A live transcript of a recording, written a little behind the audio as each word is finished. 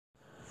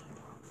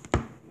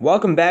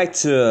Welcome back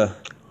to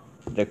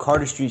the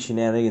Carter Street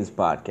Shenanigans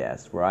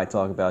podcast, where I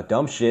talk about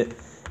dumb shit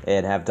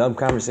and have dumb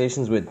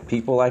conversations with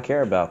people I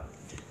care about.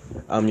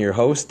 I'm your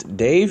host,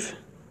 Dave.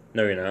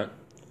 No, you're not.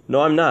 No,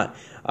 I'm not.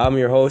 I'm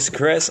your host,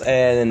 Chris,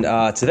 and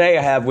today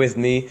I have with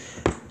me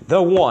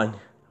the one,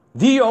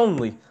 the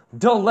only,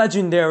 the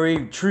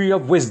legendary Tree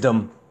of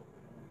Wisdom,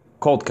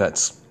 Cold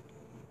Cuts.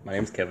 My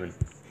name's Kevin.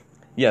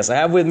 Yes, I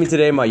have with me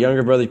today my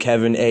younger brother,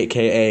 Kevin,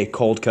 a.k.a.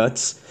 Cold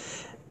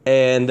Cuts,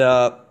 and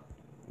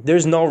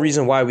there's no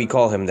reason why we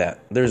call him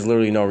that. There's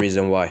literally no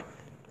reason why.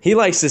 He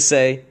likes to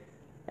say,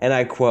 and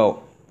I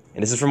quote,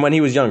 and this is from when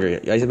he was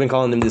younger. I've been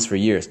calling him this for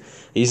years.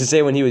 He used to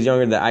say when he was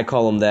younger that I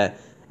call him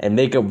that and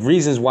make up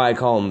reasons why I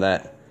call him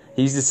that.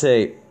 He used to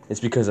say, it's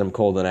because I'm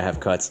cold and I have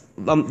cuts.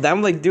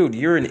 I'm like, dude,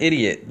 you're an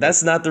idiot.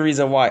 That's not the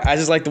reason why. I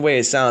just like the way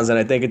it sounds, and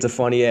I think it's a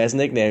funny-ass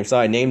nickname, so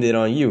I named it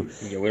on you.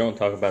 Yeah, we don't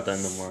talk about that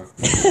no more.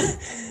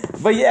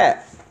 But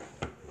yeah,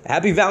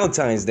 happy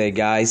Valentine's Day,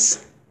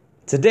 guys.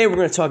 Today we're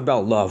going to talk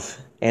about love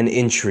and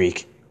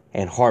intrigue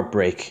and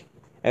heartbreak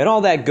and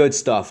all that good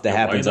stuff that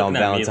happens on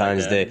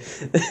Valentine's Day.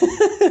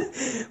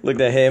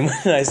 Looked at him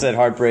when I said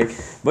heartbreak.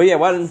 But yeah,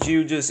 why don't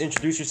you just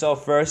introduce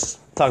yourself first?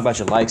 Talk about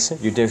your likes,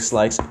 your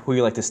dislikes, who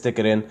you like to stick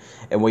it in,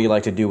 and what you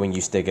like to do when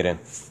you stick it in.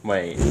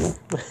 Wait.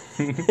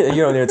 You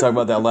don't need to talk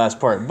about that last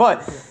part.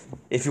 But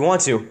if you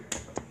want to,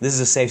 this is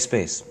a safe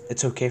space.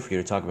 It's okay for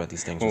you to talk about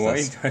these things with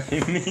us. Why are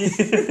you touching me?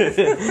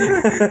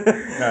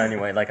 No,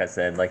 anyway, like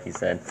you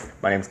said,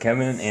 my name's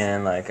Kevin,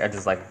 and I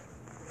just like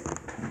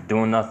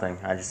doing nothing.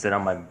 I just sit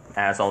on my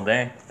ass all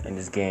day and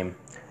just game.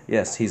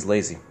 Yes, he's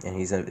lazy, and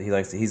he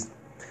likes to.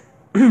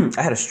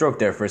 I had a stroke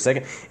there for a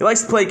second. He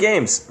likes to play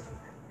games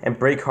and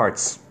break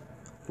hearts,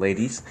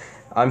 ladies.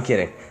 I'm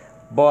kidding,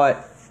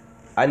 but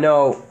I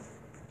know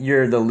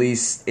you're the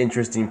least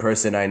interesting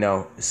person I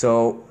know.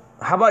 So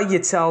how about you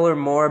tell her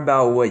more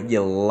about what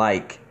you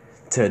like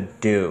to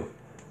do,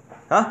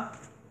 huh?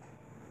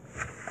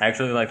 I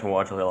actually like to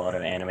watch a lot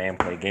of anime and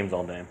play games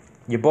all day.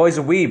 Your boy's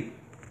a weeb.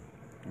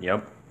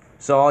 Yep.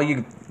 So all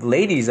you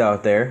ladies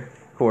out there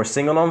who are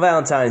single on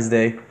Valentine's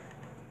Day,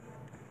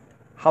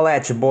 holla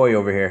at your boy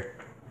over here.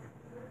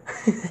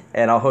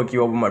 And I'll hook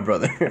you up with my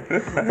brother.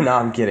 No,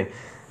 I'm kidding.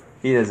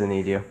 He doesn't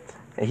need you.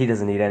 And he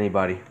doesn't need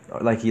anybody,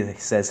 like he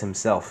says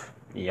himself.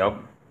 Yep.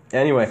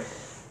 Anyway,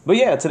 but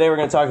yeah, today we're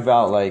going to talk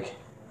about,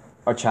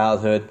 our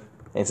childhood.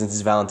 And since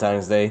it's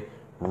Valentine's Day,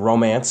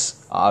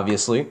 romance,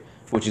 obviously,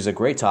 which is a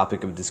great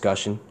topic of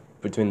discussion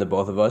between the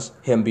both of us.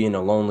 Him being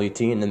a lonely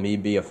teen and me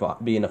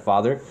being a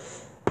father.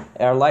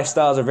 Our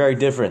lifestyles are very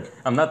different.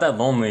 I'm not that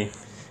lonely.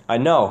 I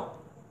know.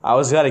 I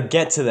was got to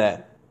get to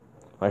that.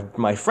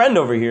 My friend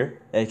over here,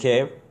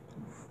 a.k.a.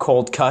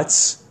 Cold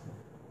Cuts,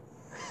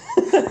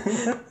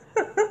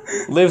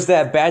 lives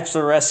that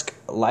bacheloresque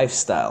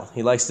lifestyle.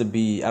 He likes to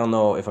be, I don't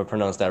know if I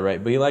pronounced that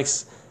right, but he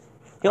likes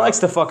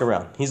to fuck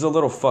around. He's a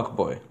little fuck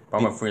boy.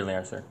 I'm a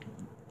freelancer.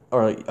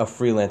 Or a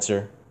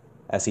freelancer,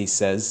 as he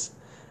says.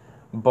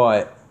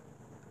 But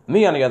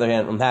me, on the other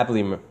hand, I'm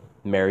happily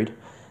married.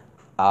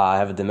 I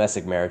have a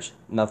domestic marriage.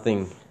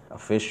 Nothing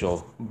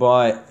official.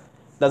 But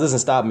that doesn't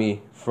stop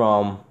me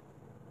from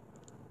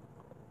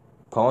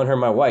calling her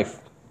my wife,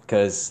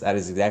 because that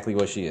is exactly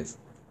what she is.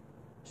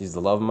 She's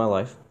the love of my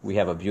life. We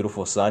have a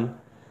beautiful son.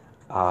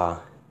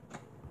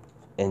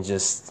 And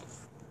just,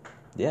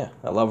 yeah,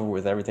 I love her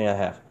with everything I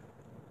have.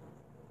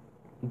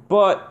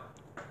 But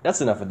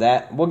that's enough of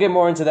that. We'll get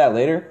more into that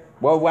later.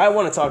 Well, what I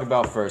want to talk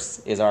about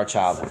first is our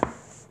childhood,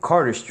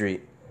 Carter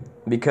Street,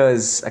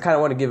 because I kind of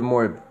want to give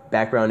more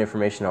background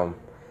information on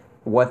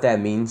what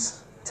that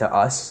means to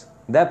us.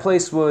 That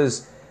place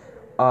was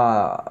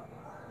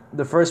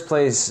the first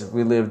place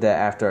we lived at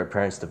after our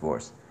parents'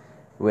 divorce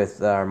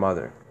with our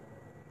mother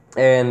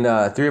and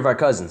 3 of our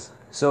cousins.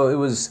 So it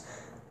was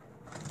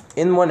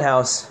in one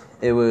house.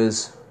 It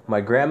was my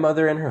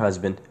grandmother and her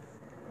husband,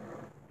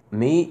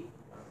 me,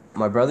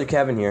 my brother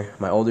Kevin here,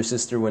 my older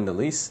sister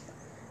Wendelise,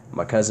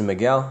 my cousin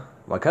Miguel,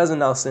 my cousin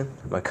Nelson,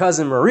 my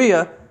cousin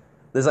Maria.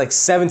 There's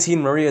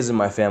 17 Marias in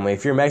my family.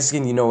 If you're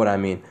Mexican, you know what I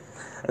mean.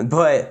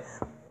 But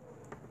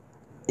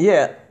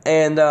yeah,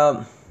 and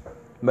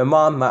my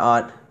mom, my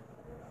aunt,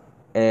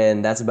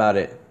 and that's about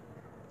it.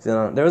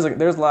 So there was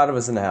a lot of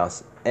us in the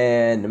house,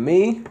 and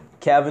me,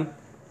 Kevin,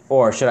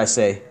 or should I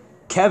say,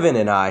 Kevin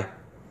and I,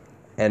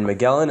 and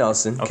Miguel and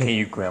Nelson. Okay,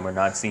 you grammar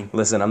Nazi.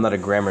 Listen, I'm not a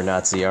grammar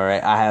Nazi, all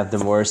right? I have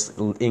the worst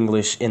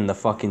English in the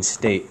fucking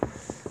state.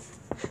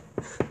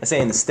 I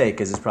say in the state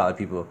because there's probably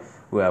people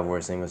who have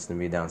worse English than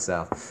me down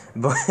south.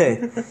 But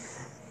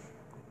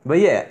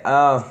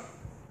yeah,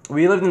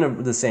 we lived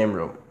in the same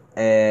room,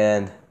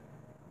 and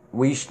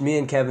me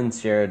and Kevin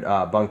shared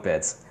bunk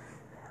beds.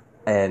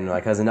 And my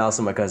cousin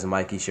Nelson, my cousin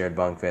Mikey shared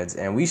bunk beds.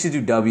 And we used to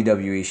do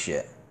WWE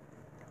shit.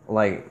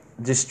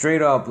 Just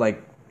straight up,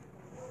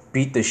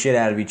 beat the shit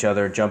out of each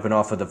other, jumping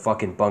off of the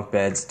fucking bunk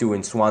beds,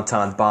 doing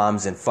swanton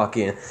bombs and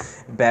fucking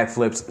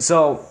backflips.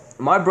 So,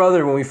 my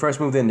brother, when we first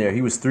moved in there,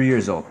 he was 3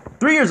 years old.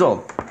 3 years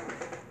old!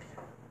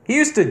 He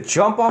used to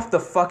jump off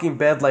the fucking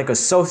bed like a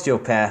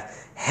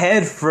sociopath,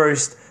 head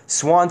first,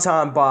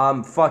 Swanton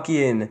bomb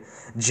fucking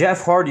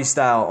Jeff Hardy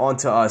style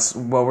onto us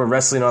while we're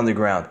wrestling on the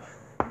ground.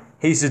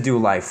 He used to do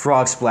like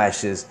frog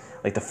splashes,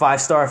 like the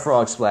 5-star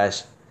frog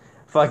splash.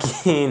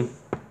 Fucking,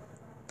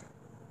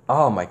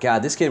 oh my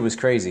god, this kid was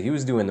crazy. He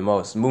was doing the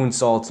most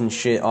moonsaults and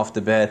shit off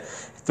the bed.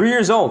 3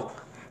 years old.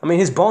 I mean,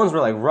 his bones were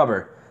like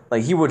rubber.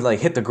 Like he would like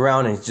hit the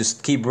ground and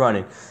just keep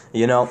running,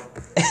 you know,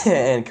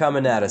 and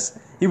coming at us.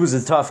 He was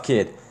a tough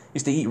kid. He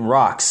used to eat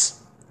rocks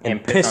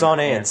and piss on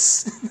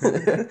ants.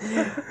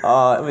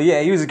 But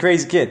yeah, he was a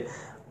crazy kid.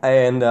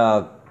 And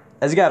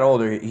as he got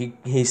older,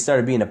 he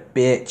started being a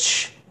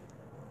bitch.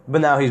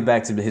 But now he's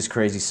back to his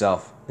crazy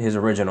self, his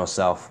original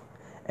self.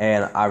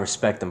 And I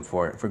respect him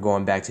for it, for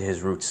going back to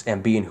his roots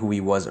and being who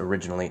he was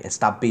originally. And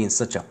stop being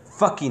such a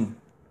fucking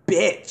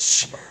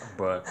bitch.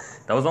 But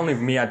that was only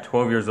me at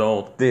 12 years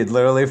old. Dude,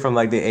 literally from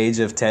like the age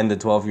of 10 to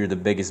 12, you're the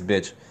biggest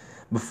bitch.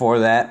 Before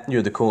that,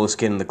 you're the coolest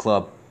kid in the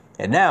club.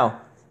 And now,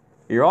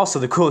 you're also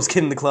the coolest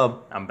kid in the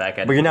club. I'm back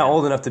at it. But you're not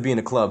old enough to be in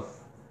a club.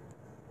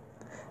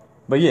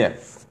 But yeah,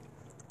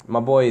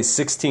 my boy is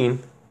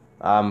 16.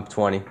 I'm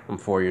 20. I'm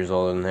 4 years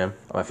older than him.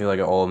 I feel like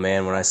an old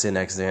man when I sit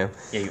next to him.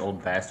 Yeah, you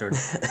old bastard.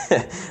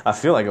 I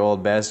feel like an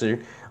old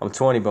bastard. I'm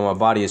 20, but my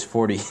body is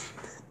 40.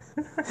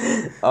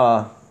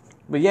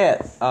 But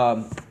yeah,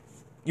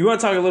 you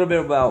want to talk a little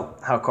bit about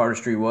how Carter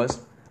Street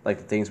was? Like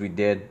the things we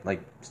did,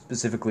 like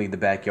specifically the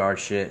backyard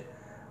shit.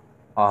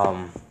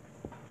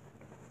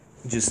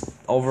 Just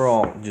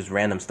overall, just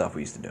random stuff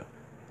we used to do.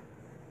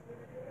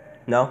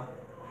 No?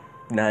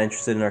 Not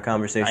interested in our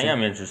conversation? I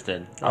am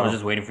interested. I was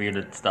just waiting for you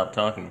to stop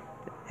talking.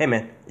 Hey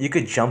man, you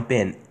could jump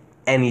in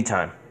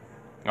anytime.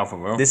 Oh, for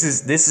real? This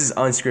is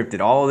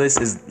unscripted. All of this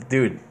is,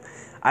 dude,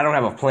 I don't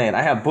have a plan.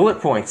 I have bullet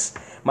points.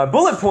 My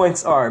bullet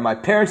points are my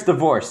parents'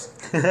 divorce,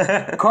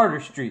 Carter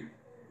Street,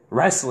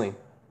 wrestling,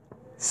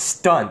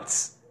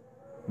 stunts,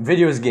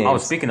 videos games. Oh,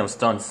 speaking of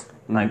stunts,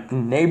 like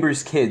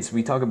neighbors' kids.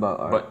 We talk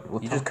about.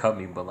 But you just cut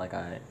me, but like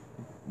I.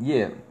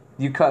 Yeah,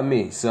 you cut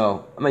me.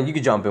 So I mean, you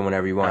can jump in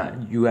whenever you want.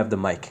 Right. You have the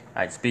mic.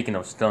 Alright, speaking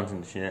of stunts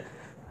and shit,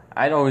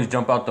 I'd always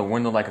jump out the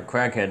window like a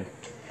crackhead.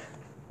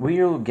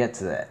 We'll get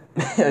to that.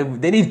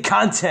 They need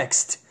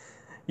context.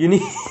 You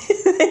need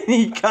they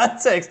need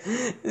context.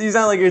 You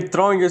sound like you're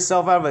throwing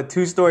yourself out of a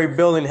 2-story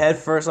building head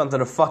first onto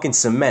the fucking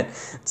cement.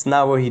 It's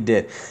not what he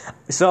did.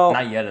 So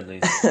Not yet, at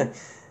least.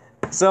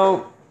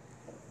 So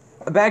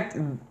back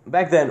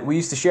then we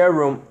used to share a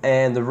room,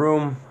 and the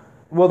room,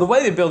 well, the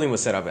way the building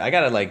was set up, I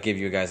gotta like give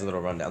you guys a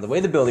little rundown. The way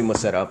the building was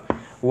set up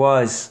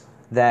was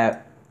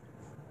that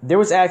there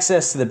was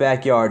access to the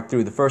backyard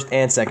through the first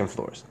and second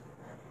floors.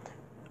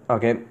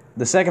 Okay,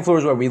 the second floor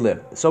is where we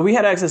lived, so we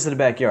had access to the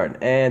backyard.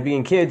 And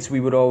being kids, we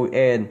would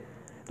and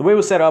the way it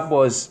was set up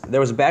was there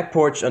was a back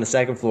porch on the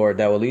second floor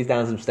that would lead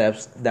down some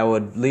steps that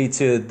would lead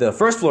to the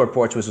first floor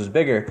porch, which was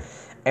bigger,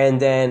 and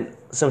then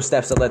some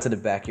steps that led to the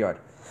backyard.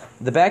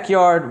 The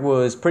backyard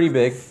was pretty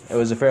big. It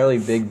was a fairly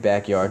big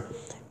backyard.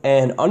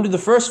 And under the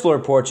first floor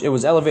porch, it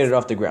was elevated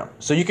off the ground.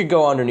 So you could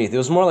go underneath. It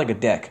was more like a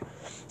deck.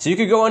 So you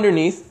could go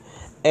underneath,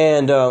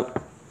 and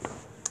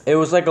it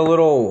was like a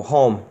little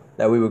home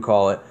that we would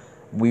call it.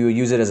 We would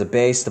use it as a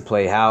base to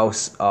play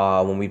house.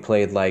 When we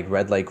played like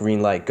red light,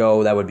 green light,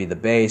 go, that would be the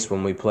base.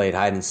 When we played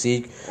hide and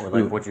seek. Or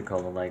like what you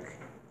call it,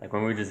 like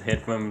when we just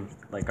hid from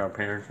like our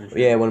parents and shit.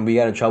 Yeah, when we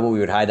got in trouble, we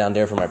would hide down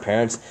there from our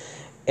parents.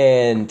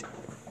 And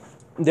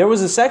there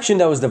was a section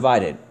that was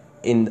divided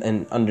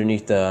in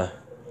underneath the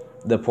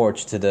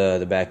porch to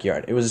the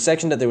backyard. It was a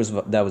section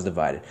that was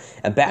divided,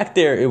 and back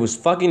there it was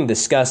fucking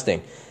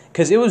disgusting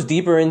because it was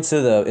deeper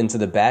into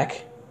the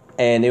back,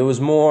 and it was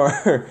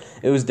more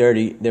it was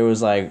dirty. There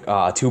was like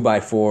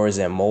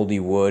 2x4s and moldy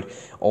wood,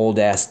 old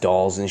ass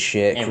dolls and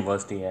shit, and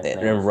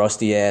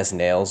rusty ass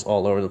nails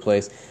all over the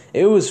place.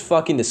 It was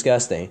fucking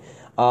disgusting.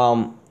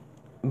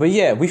 But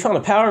yeah, we found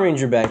a Power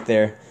Ranger back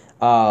there.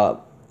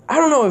 I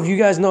don't know if you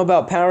guys know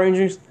about Power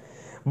Rangers,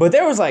 but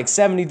there was like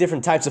 70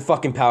 different types of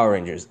fucking Power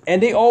Rangers.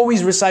 And they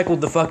always recycled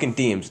the fucking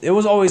themes. It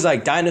was always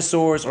like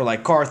dinosaurs or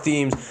like car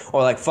themes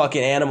or like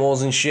fucking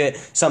animals and shit.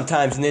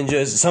 Sometimes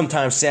ninjas,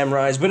 sometimes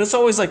samurais. But it's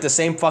always like the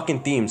same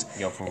fucking themes.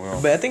 Yo, for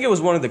real. But I think it was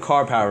one of the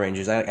car Power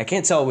Rangers. I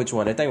can't tell which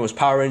one. I think it was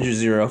Power Ranger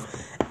Zero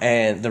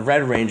and the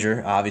Red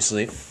Ranger,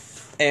 obviously.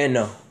 And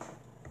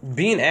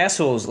being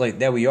assholes like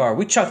that we are,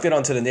 we chucked it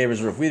onto the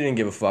neighbor's roof. We didn't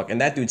give a fuck.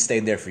 And that dude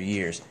stayed there for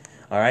years.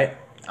 All right?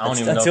 I don't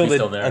even know if he's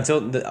still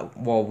there.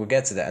 Well, we'll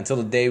get to that.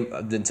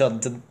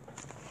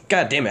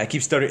 God damn it, I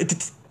keep stuttering.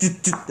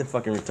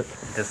 Fucking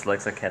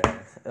Dyslexic head.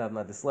 I'm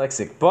not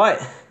dyslexic, but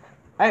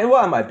I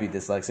might be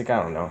dyslexic.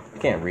 I don't know. I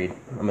can't read.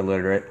 I'm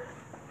illiterate.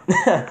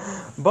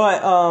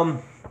 But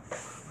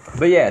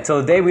yeah, till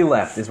the day we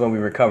left is when we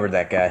recovered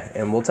that guy,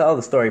 and we'll tell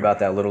the story about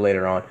that a little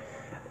later on.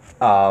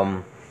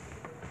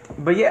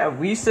 But yeah,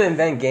 we used to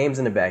invent games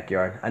in the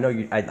backyard. I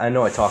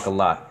know I talk a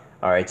lot.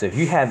 All right, so if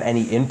you have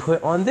any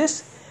input on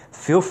this,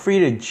 feel free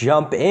to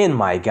jump in,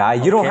 my guy.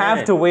 You don't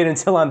have to wait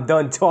until I'm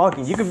done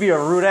talking. You could be a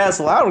rude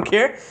asshole. I don't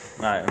care.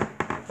 All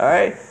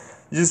right?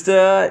 Just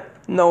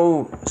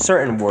know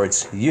certain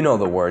words. You know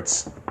the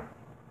words.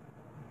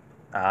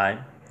 All right.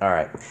 All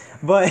right,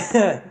 but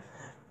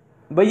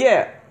but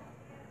yeah,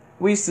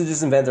 we used to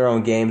just invent our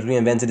own games. We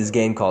invented this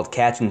game called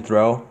catch and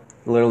throw.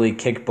 Literally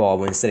kickball.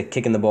 But instead of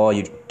kicking the ball,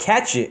 you'd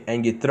catch it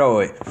and you'd throw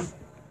it.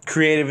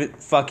 Creative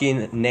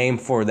fucking name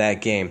for that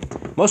game.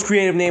 Most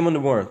creative name in the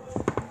world.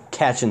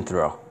 Catch and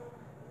throw.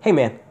 Hey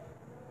man.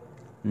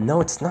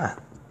 No, it's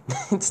not.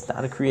 It's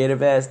not a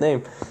creative ass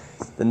name.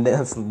 The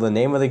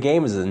name of the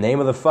game is the name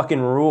of the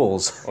fucking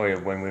rules. Or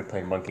when we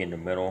played monkey in the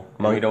middle,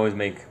 we'd always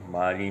make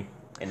Marty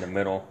in the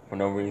middle for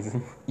no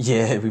reason.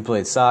 Yeah, we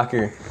played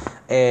soccer,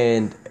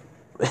 and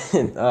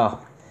oh,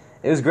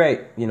 it was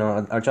great. You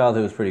know, our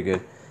childhood was pretty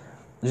good.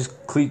 Just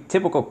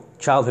typical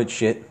childhood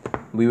shit.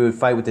 We would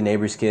fight with the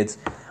neighbors' kids.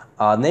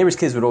 Neighbors'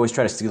 kids would always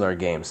try to steal our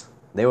games.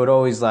 They would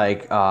always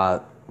say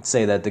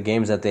that the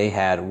games that they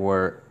had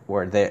were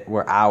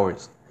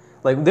ours.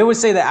 Like they would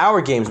say that our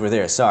games were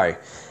theirs. Sorry,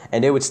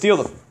 and they would steal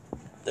them.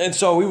 And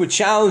so we would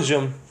challenge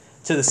them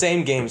to the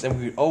same games, and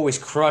we would always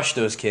crush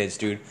those kids,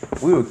 dude.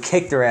 We would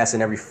kick their ass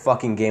in every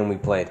fucking game we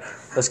played.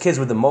 Those kids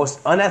were the most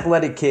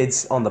unathletic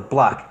kids on the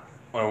block.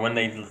 Or when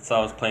they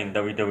saw us playing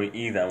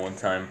WWE that one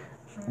time.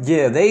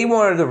 Yeah, they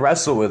wanted to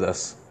wrestle with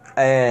us,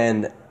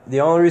 and the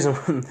only reason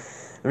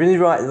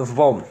why,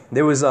 well,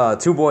 there was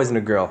 2 boys and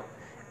a girl,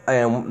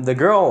 and the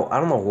girl, I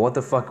don't know what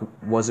the fuck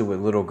was it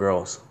with little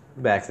girls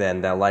back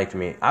then that liked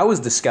me. I was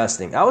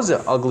disgusting. I was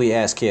an ugly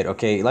ass kid.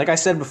 Okay, like I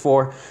said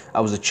before,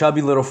 I was a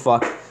chubby little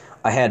fuck.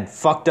 I had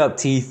fucked up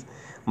teeth.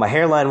 My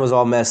hairline was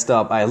all messed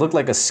up. I looked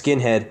like a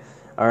skinhead.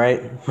 All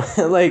right,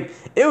 like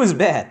it was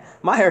bad.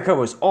 My haircut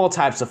was all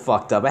types of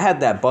fucked up. I had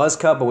that buzz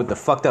cut, but with the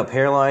fucked up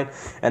hairline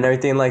and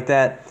everything like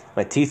that.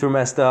 My teeth were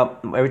messed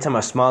up. Every time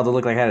I smiled, it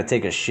looked like I had to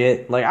take a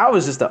shit. Like, I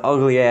was just an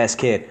ugly ass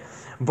kid.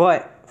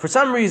 But for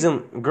some reason,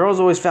 girls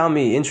always found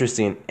me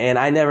interesting, and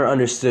I never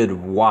understood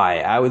why.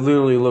 I would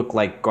literally look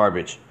like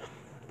garbage.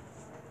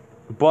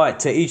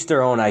 But to each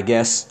their own, I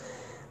guess.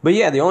 But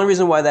yeah, the only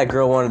reason why that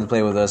girl wanted to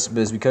play with us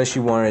was because she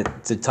wanted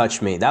to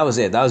touch me. That was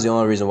it. That was the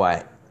only reason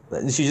why.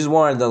 She just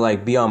wanted to,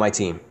 like, be on my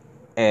team.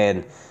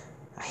 And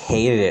I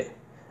hated it.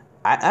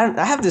 I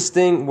have this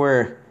thing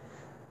where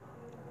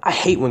I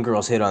hate when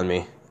girls hit on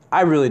me.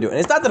 I really do. And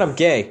it's not that I'm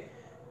gay,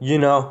 you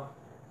know.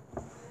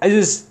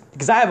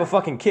 Because I have a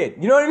fucking kid.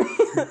 You know what I mean?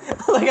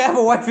 Like, I have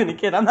a wife and a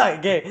kid. I'm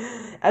not gay.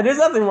 And there's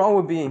nothing wrong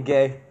with being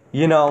gay,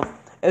 you know.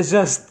 It's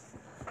just,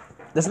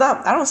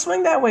 I don't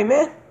swing that way,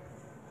 man.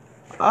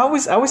 I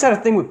always had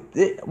a thing with,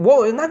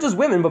 well, not just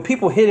women, but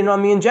people hitting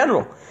on me in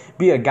general.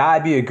 Be a guy,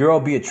 be a girl,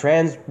 be a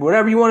trans,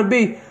 whatever you want to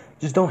be.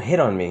 Just don't hit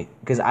on me,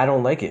 because I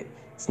don't like it.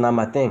 It's not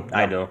my thing.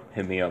 I do.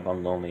 Hit me up.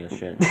 I'm lonely as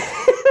shit.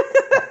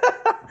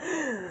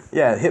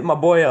 Yeah, hit my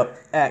boy up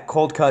at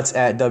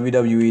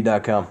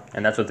coldcuts@wwe.com.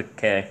 And that's with the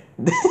K.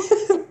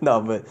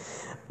 No, but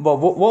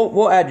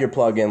we'll add your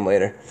plug in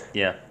later.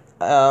 Yeah.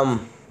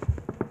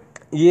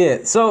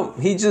 Yeah, so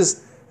he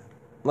just,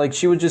 like,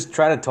 she would just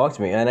try to talk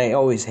to me, and I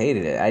always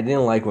hated it. I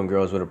didn't like when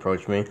girls would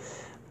approach me.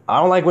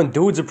 I don't like when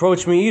dudes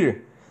approach me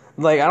either.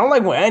 Like, I don't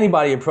like when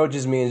anybody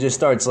approaches me and just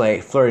starts,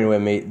 like, flirting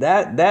with me.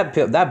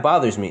 That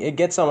bothers me. It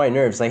gets on my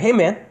nerves. Like, hey,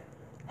 man,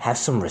 have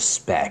some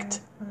respect.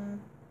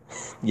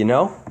 You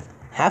know?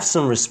 Have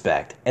some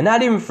respect. And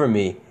not even for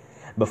me,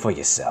 but for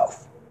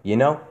yourself. You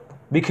know?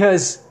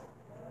 Because,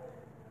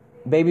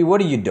 baby, what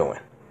are you doing?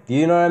 Do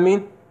you know what I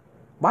mean?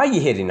 Why are you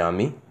hitting on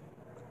me?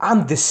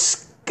 I'm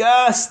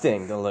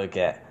disgusting to look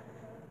at.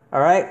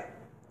 All right?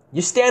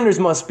 Your standards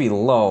must be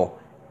low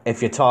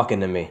if you're talking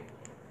to me.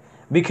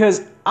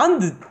 Because I'm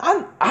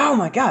oh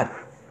my God.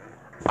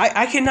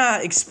 I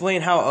cannot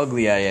explain how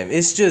ugly I am.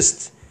 It's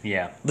just,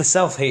 yeah. The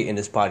self-hate in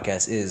this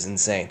podcast is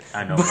insane.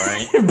 I know,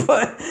 right?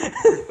 But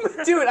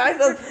dude,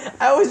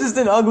 I was just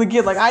an ugly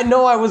kid. Like, I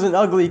know I was an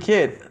ugly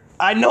kid.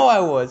 I know I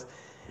was.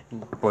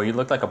 Bro, you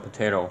looked like a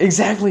potato.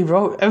 Exactly,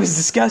 bro. It was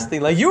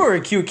disgusting. Like, you were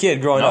a cute kid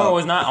growing up. No, I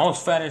was not. I was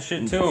fat as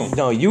shit, too.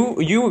 No, you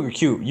were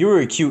cute. You were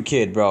a cute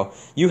kid, bro.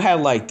 You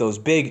had, like, those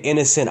big,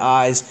 innocent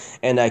eyes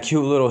and that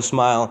cute little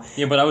smile.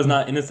 Yeah, but I was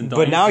not innocent.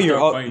 But now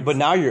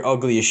you're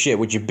ugly as shit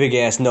with your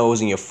big-ass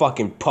nose and your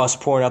fucking pus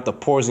pouring out the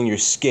pores in your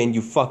skin,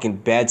 you fucking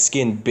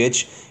bad-skinned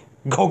bitch.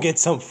 Go get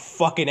some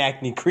fucking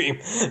acne cream.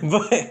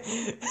 But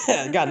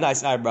got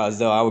nice eyebrows,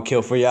 though. I would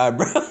kill for your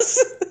eyebrows.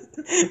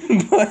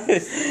 But,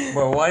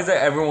 bro, why is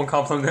that everyone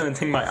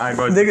complimenting my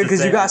eyebrows? Nigga,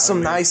 because you got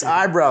some nice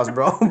eyebrows,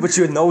 bro. But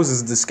your nose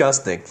is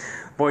disgusting.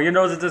 Boy, your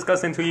nose is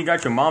disgusting too. You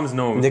got your mom's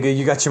nose. Nigga,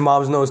 you got your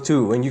mom's nose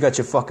too. And you got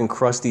your fucking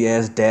crusty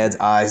ass dad's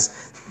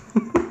eyes.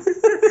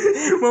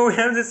 Well, we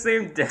have the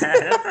same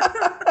dad.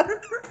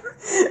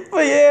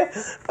 But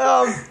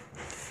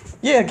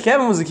yeah,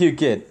 Kevin was a cute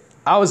kid.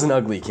 I was an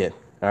ugly kid.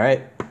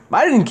 Alright?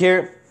 I didn't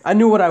care. I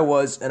knew what I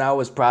was, and I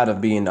was proud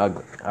of being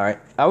ugly. Alright?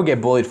 I would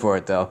get bullied for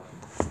it though.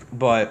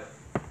 But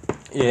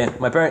yeah,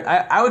 my parents.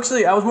 I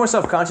was more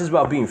self-conscious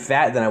about being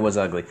fat than I was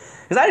ugly.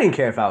 Because I didn't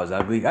care if I was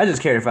ugly. I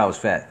just cared if I was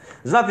fat.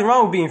 There's nothing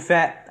wrong with being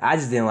fat. I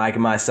just didn't like it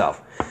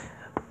myself.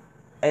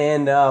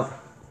 And I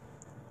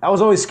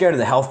was always scared of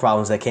the health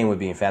problems that came with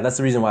being fat. That's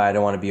the reason why I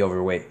don't want to be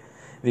overweight.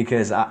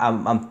 Because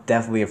I'm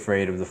definitely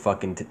afraid of the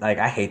fucking...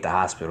 I hate the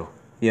hospital.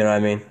 You know what I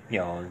mean?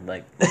 Yo,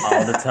 like,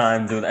 all the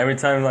time, dude. Every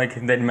time, like,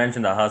 they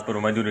mention the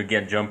hospital, my dude would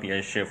get jumpy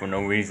as shit for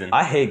no reason.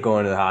 I hate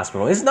going to the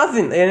hospital. It's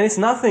nothing, and it's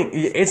nothing.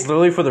 It's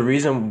literally for the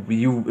reason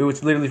it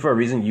was literally for a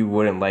reason you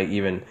wouldn't, like,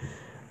 even,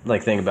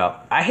 like, think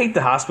about. I hate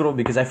the hospital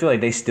because I feel like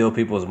they steal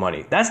people's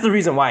money. That's the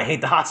reason why I hate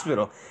the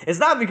hospital. It's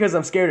not because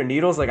I'm scared of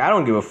needles. Like, I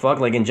don't give a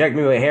fuck. Like, inject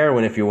me with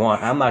heroin if you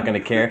want. I'm not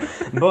gonna care.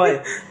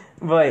 But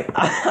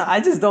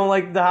I just don't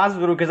like the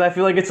hospital because I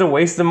feel like it's a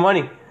waste of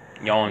money.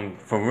 Yo, and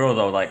for real,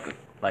 though, like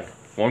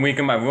 1 week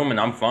in my room and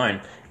I'm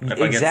fine.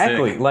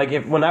 Exactly.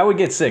 Like when I would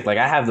get sick, like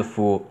I have the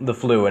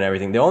flu and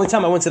everything. The only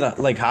time I went to the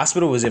like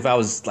hospital was if I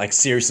was like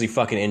seriously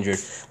fucking injured.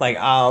 Like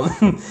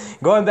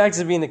going back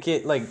to being a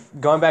kid, like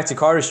going back to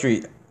Carter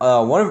Street.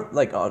 On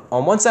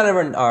one side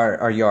of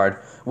our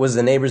yard was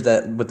the neighbors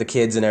that with the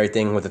kids and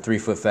everything with the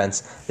 3-foot fence.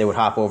 They would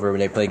hop over when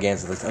they play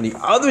games with us. On the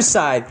other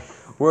side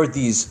were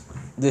these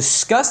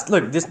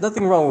Look, there's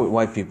nothing wrong with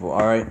white people,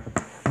 all right,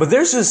 but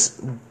there's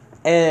just.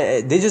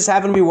 And they just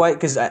happen to be white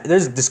because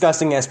there's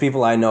disgusting ass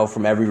people I know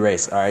from every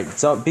race. All right,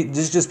 so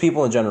just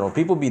people in general.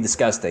 People be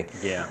disgusting.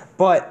 Yeah.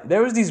 But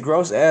there was these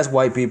gross ass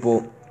white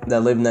people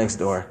that lived next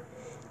door,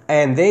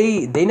 and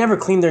they never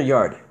cleaned their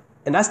yard,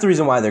 and that's the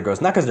reason why they're gross.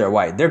 Not because they're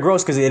white. They're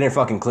gross because they didn't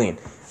fucking clean.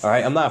 All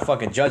right, I'm not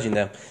fucking judging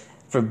them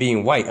for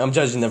being white. I'm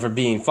judging them for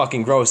being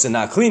fucking gross and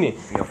not cleaning.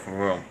 Yo,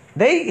 for real.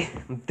 They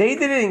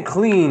didn't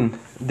clean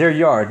their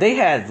yard. They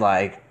had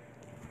like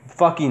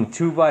fucking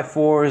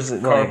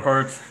 2x4s,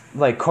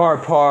 car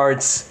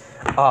parts,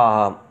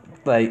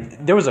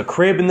 like there was a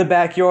crib in the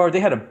backyard. They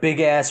had a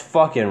big ass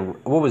fucking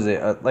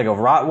like a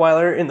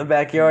Rottweiler in the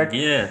backyard.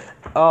 Yeah.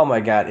 Oh my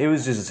god, it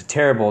was just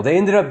terrible. They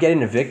ended up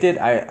getting evicted.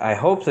 I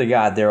hope to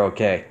God they're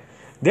okay.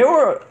 They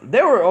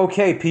were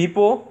okay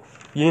people,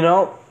 you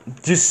know,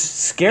 just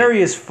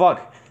scary as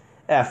fuck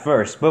at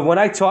first. But when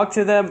I talked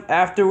to them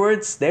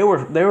afterwards, they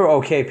were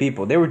okay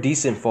people. They were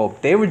decent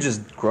folk. They were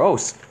just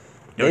gross.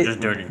 They were just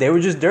dirty. They were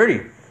just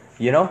dirty,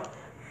 you know?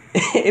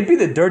 It'd be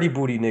the dirty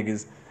booty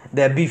niggas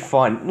that'd be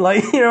fun.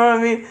 Like, you know what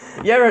I mean?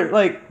 You ever,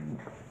 like...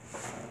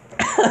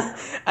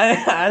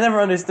 I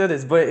never understood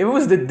this, but it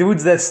was the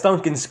dudes that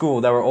stunk in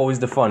school that were always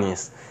the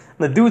funniest.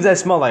 The dudes that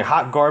smelled like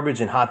hot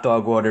garbage and hot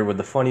dog water were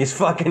the funniest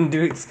fucking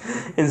dudes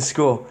in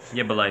school.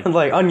 Yeah, but like...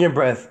 Like, onion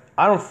breath.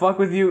 I don't fuck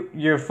with you,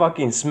 you're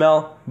fucking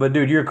smell, but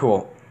dude, you're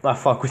cool. I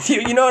fuck with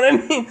you, you know what I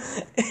mean?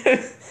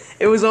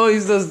 It was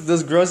always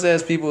those gross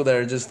ass people that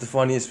are just the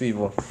funniest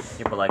people.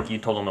 Yeah, but like you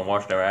told them to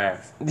wash their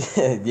ass.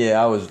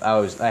 Yeah,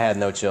 I had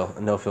no chill,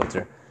 no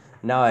filter.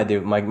 Now I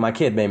do. My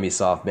kid made me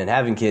soft, man.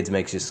 Having kids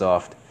makes you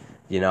soft,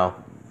 you know.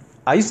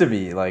 I used to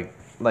be like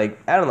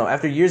I don't know.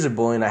 After years of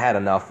bullying, I had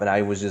enough, and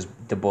I was just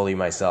to bully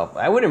myself.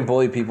 I wouldn't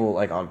bully people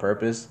like on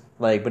purpose,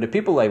 like, but if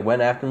people like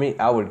went after me,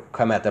 I would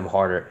come at them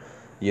harder,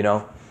 you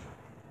know.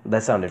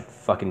 That sounded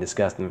fucking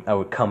disgusting. I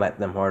would come at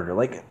them harder,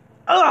 like,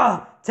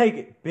 take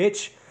it,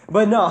 bitch.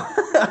 But no,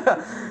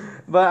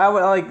 but I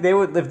would like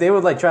if they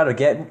would like try to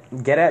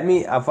get at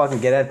me, I'll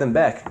fucking get at them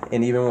back,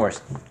 and even worse.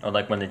 Or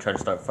like when they try to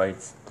start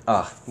fights.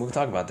 We'll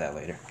talk about that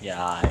later.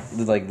 Yeah,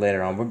 like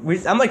later on.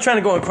 I'm like trying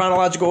to go in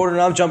chronological order,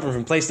 and I'm jumping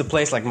from place to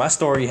place. Like my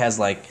story has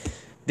like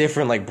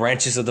different like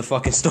branches of the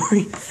fucking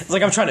story. It's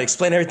like I'm trying to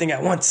explain everything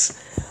at once.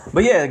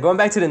 But yeah, going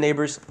back to the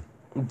neighbors,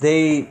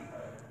 they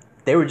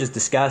were just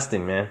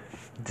disgusting, man.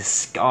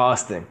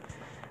 Disgusting.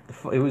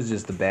 It was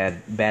just a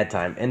bad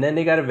time. And then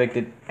they got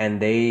evicted, and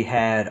they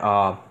had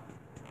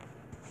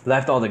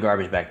left all the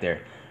garbage back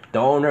there. The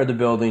owner of the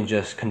building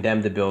just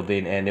condemned the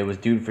building, and it was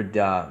due for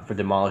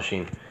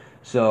demolishing.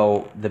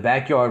 So the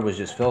backyard was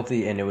just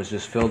filthy, and it was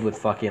just filled with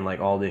fucking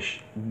like all this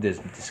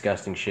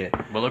disgusting shit.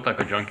 But it looked like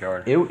a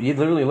junkyard. It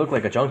literally looked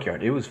like a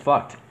junkyard. It was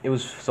fucked. It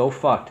was so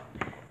fucked.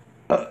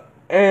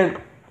 And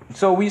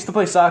so we used to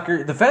play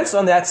soccer. The fence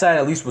on that side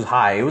at least was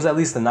high. It was at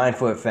least a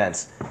 9-foot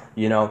fence,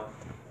 you know.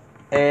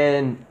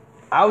 And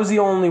I was the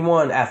only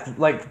one,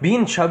 like,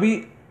 being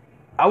chubby,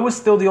 I was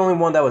still the only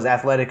one that was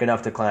athletic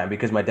enough to climb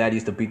because my dad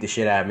used to beat the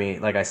shit out of me,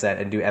 like I said,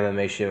 and do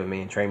MMA shit with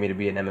me and train me to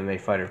be an MMA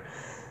fighter.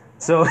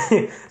 So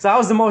I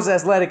was the most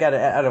athletic out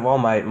of all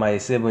my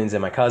siblings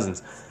and my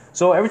cousins.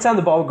 So every time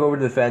the ball would go over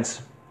to the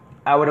fence,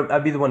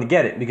 I'd be the one to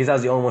get it because I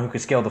was the only one who could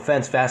scale the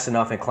fence fast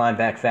enough and climb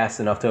back fast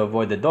enough to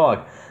avoid the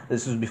dog.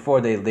 This was before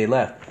they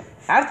left.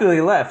 After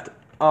they left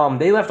all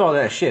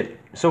that shit.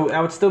 So I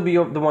would still be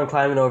the one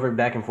climbing over it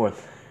back and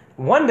forth.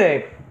 One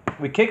day,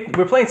 we're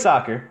playing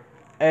soccer,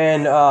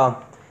 and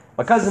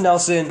my cousin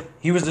Nelson,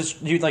 he had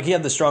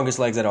the strongest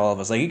legs out of all of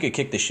us. Like, he could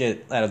kick the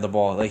shit out of the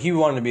ball. Like, he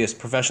wanted to be a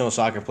professional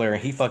soccer player,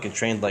 and he fucking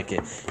trained like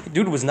it.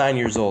 Dude was 9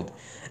 years old,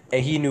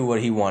 and he knew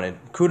what he wanted.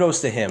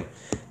 Kudos to him.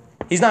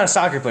 He's not a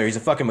soccer player. He's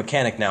a fucking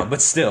mechanic now,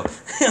 but still.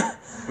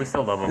 We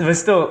still love him.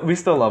 We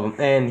still love him,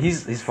 and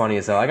he's funny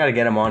as hell. I gotta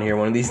get him on here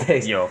one of these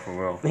days. Yo, for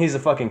real. He's a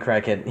fucking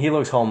crackhead. He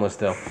looks homeless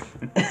still.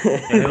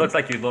 Yeah, he looks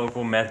like your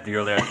local meth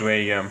dealer at 2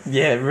 a.m.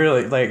 Yeah,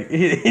 really. Like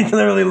he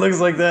literally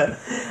looks like that.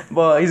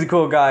 But he's a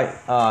cool guy.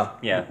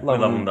 Yeah, we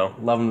love him though.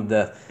 Love him to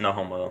death. No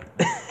homo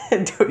though.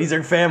 Dude, he's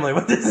our family.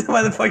 Why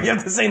the fuck you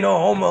have to say no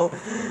homo?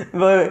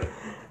 But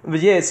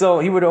yeah, so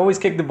he would always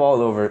kick the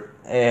ball over,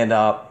 and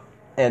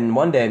And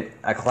one day,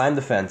 I climbed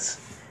the fence,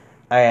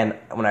 and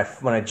when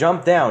I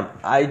jumped down,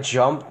 I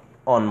jumped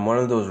on one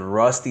of those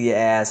rusty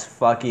ass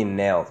fucking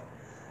nails,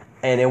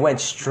 and it went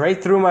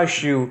straight through my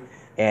shoe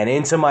and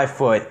into my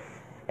foot,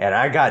 and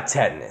I got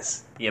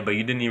tetanus. Yeah, but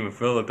you didn't even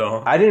feel it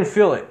though. I didn't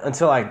feel it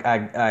until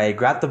I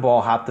grabbed the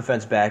ball, hopped the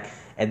fence back,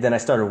 and then I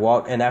started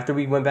walking. And after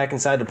we went back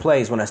inside to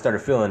play is when I started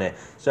feeling it.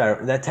 So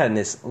that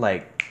tetanus,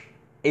 like,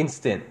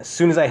 instant. As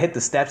soon as I hit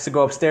the steps to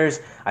go upstairs,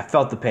 I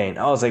felt the pain.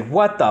 I was like,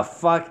 what the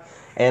fuck?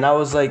 And I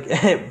was like,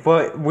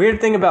 but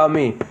weird thing about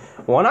me,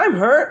 when I'm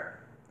hurt,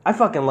 I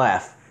fucking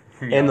laugh.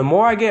 Yeah. And the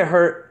more I get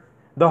hurt,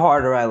 the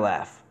harder I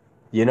laugh.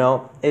 You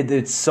know?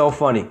 It's so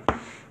funny.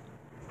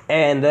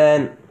 And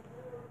then,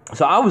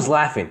 so I was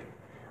laughing,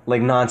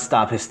 like,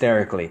 nonstop,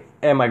 hysterically.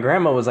 And my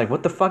grandma was like,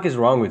 what the fuck is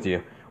wrong with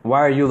you? Why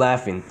are you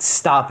laughing?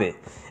 Stop it.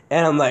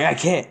 And I'm like, I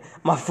can't.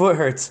 My foot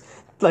hurts.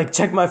 Like,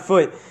 check my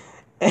foot.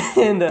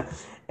 And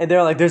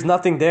they're like, there's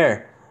nothing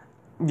there.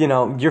 You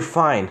know, you're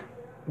fine.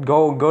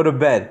 Go to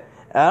bed.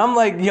 And I'm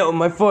like, yo,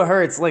 my foot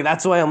hurts. Like,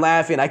 that's why I'm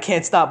laughing. I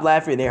can't stop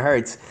laughing. It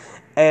hurts.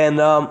 And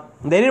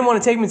they didn't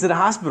want to take me to the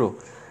hospital.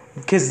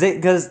 Because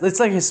it's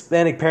like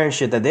Hispanic parent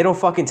shit that they don't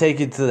fucking take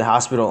you to the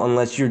hospital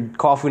unless you're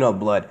coughing up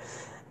blood.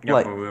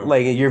 Yep,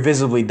 like you're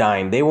visibly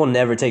dying. They will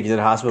never take you to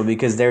the hospital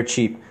because they're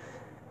cheap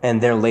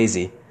and they're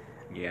lazy.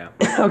 Yeah.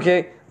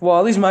 Okay. Well,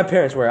 at least my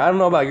parents were. I don't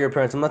know about your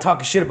parents. I'm not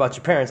talking shit about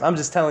your parents. I'm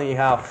just telling you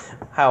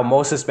how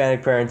most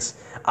Hispanic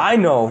parents I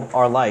know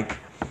are like.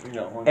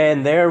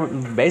 And they're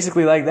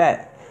basically like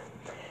that.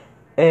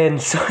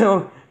 And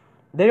so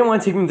they didn't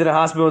want to take me to the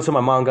hospital until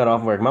my mom got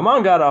off work. My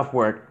mom got off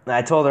work, and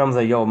I told her, I was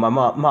like, yo,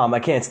 mom, I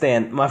can't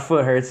stand. My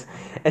foot hurts.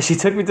 And she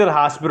took me to the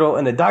hospital,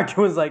 and the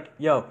doctor was like,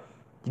 yo,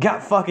 you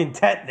got fucking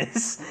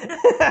tetanus.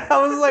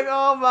 I was like,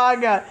 oh my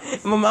God.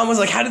 And my mom was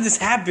like, how did this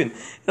happen?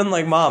 And I'm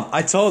like, Mom,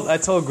 I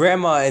told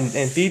Grandma and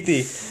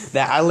Titi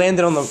that I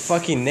landed on the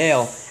fucking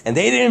nail, and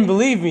they didn't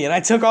believe me. And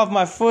I took off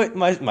my foot,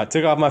 I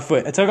took off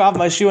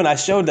my shoe, and I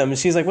showed them. And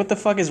she's like, what the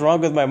fuck is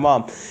wrong with my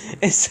mom?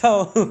 And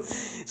so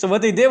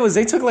what they did was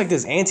they took like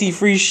this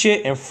antifreeze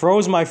shit and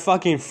froze my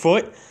fucking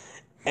foot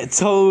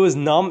until it was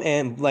numb,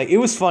 and like it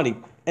was funny,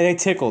 and it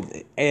tickled.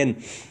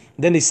 And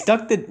then they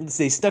stuck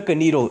a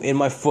needle in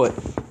my foot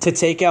to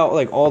take out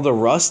like all the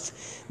rust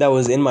that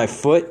was in my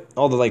foot,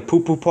 all the like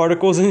poo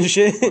particles and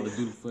shit,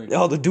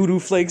 all the doo-doo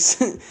flakes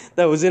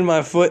that was in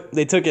my foot.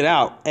 They took it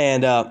out,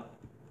 and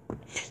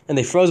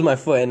they froze my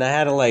foot, and I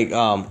had to like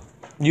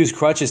use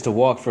crutches to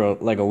walk for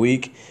like a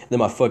week. Then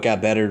my foot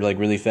got better like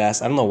really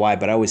fast. I don't know why,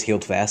 but I always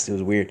healed fast. It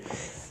was weird,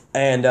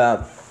 and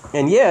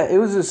yeah, it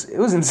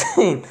was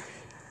insane.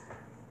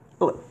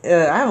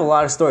 I have a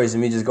lot of stories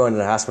of me just going to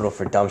the hospital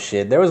for dumb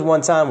shit. There was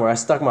one time where I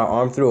stuck my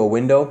arm through a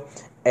window,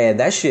 and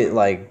that shit,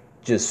 like,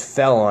 just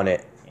fell on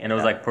it. And it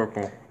was, like,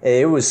 purple.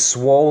 It was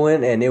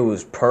swollen, and it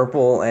was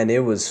purple, and it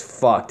was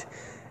fucked.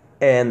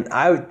 And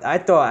I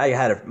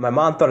thought my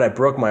mom thought I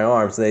broke my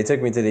arm, so they took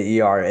me to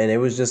the ER, and it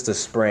was just a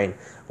sprain.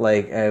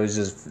 Like, it was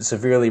just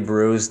severely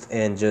bruised,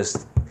 and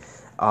just,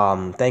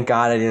 thank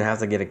God I didn't have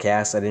to get a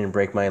cast. I didn't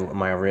break my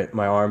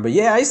arm. But,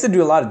 yeah, I used to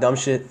do a lot of dumb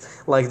shit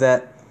like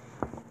that.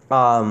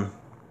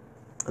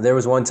 There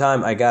was one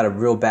time I got a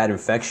real bad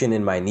infection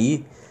in my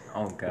knee.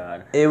 Oh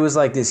God! It was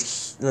like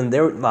this. It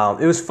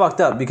was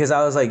fucked up because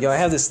I was like, yo, I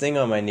have this thing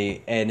on my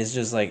knee, and it's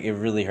just like it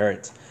really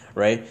hurts,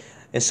 right?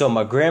 And so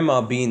my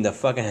grandma, being the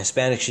fucking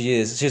Hispanic she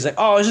is, she's like,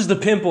 oh, it's just a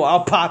pimple.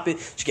 I'll pop it.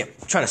 She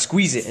kept trying to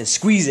squeeze it and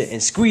squeeze it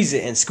and squeeze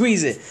it and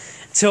squeeze it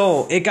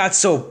till it got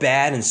so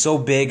bad and so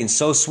big and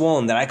so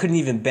swollen that I couldn't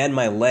even bend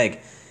my leg.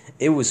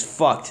 It was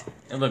fucked.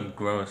 It looked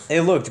gross.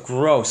 It looked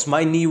gross.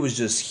 My knee was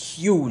just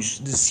huge.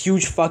 This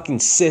huge fucking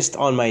cyst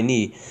on my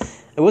knee.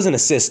 It wasn't a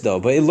cyst though,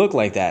 but it looked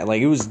like that.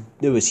 Like it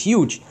was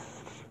huge.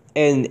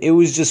 And it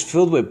was just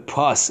filled with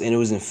pus, and it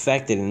was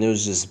infected, and it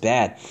was just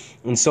bad.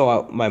 And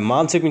so my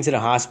mom took me to the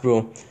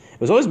hospital.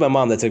 It was always my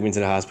mom that took me to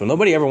the hospital.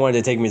 Nobody ever wanted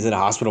to take me to the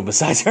hospital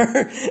besides her.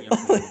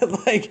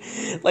 like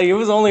it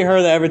was only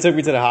her that ever took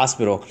me to the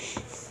hospital.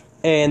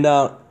 And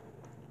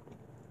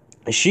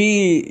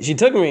she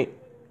took me.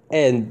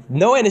 And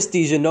no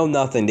anesthesia, no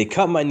nothing. They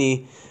cut my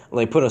knee,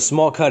 like put a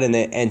small cut in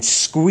it, and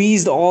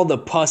squeezed all the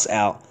pus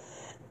out.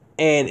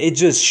 And it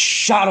just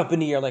shot up in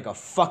the air like a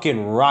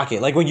fucking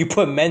rocket. Like when you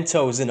put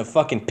Mentos in a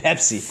fucking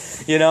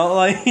Pepsi, you know?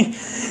 Like,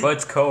 but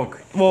it's Coke.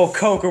 Well,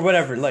 Coke or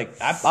whatever. Like,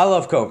 I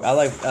love Coke.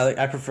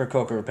 I prefer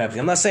Coke over Pepsi.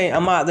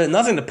 There's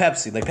nothing to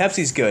Pepsi. Like,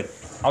 Pepsi's good.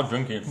 I'll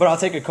drink it. But I'll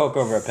take a Coke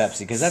over a Pepsi,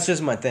 because that's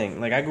just my thing.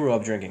 Like, I grew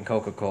up drinking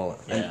Coca-Cola.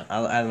 Yeah.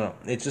 And I don't know.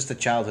 It's just a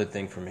childhood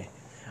thing for me.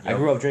 Yep. I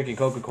grew up drinking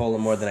Coca-Cola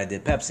more than I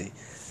did Pepsi.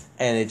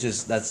 And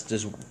that's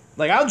just,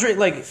 like, I'll drink,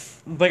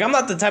 like, I'm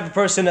not the type of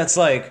person that's,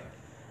 like,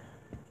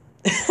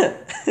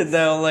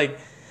 they'll, like,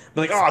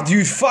 be like, oh,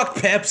 dude, fuck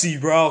Pepsi,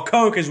 bro.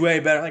 Coke is way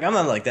better. Like, I'm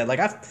not like that. Like,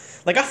 I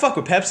fuck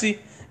with Pepsi,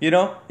 you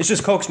know? It's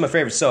just Coke's my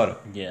favorite soda.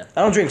 Yeah.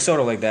 I don't drink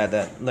soda like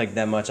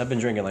that much. I've been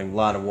drinking, like, a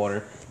lot of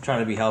water, trying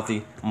to be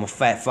healthy. I'm a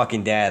fat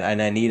fucking dad,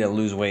 and I need to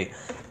lose weight.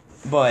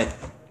 But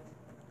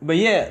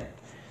yeah.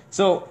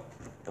 So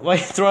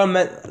like throwing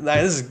like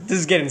this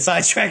is getting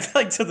sidetracked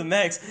like to the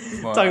max.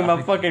 Well, Talking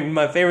about fucking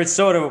my favorite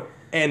soda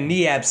and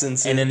knee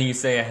absence. And then you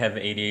say I have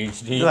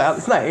ADHD.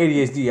 It's not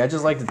ADHD. I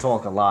just like to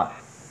talk a lot,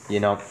 you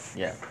know.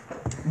 Yeah.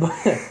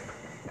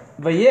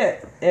 But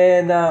yeah,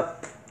 and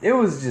it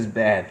was just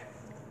bad.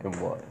 It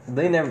was.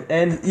 They never,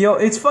 and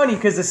it's funny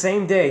because the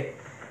same day,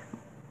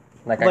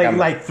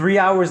 like 3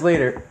 hours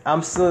later,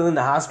 I'm still in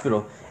the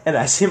hospital, and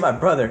I see my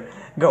brother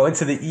go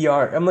into the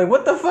ER. I'm like,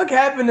 what the fuck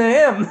happened to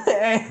him?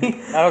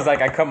 I was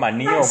like, I cut my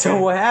knee open. So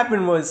what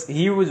happened was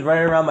he was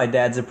running around my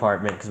dad's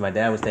apartment because my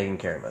dad was taking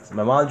care of us.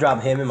 My mom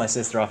dropped him and my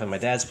sister off at my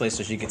dad's place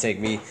so she could take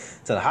me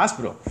to the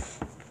hospital.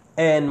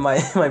 And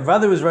my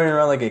brother was running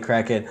around like a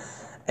crackhead.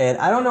 And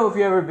I don't know if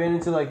you ever been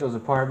into like those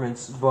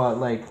apartments, but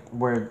like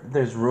where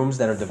there's rooms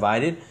that are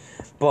divided,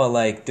 but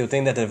like the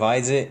thing that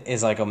divides it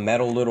is like a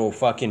metal little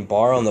fucking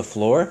bar on the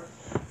floor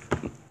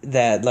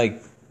that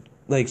like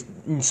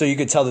so you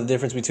could tell the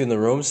difference between the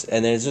rooms,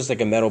 and then it's just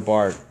like a metal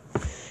bar.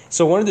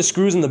 So one of the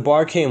screws in the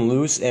bar came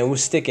loose and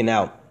was sticking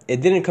out.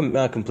 It didn't come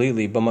out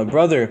completely, but my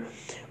brother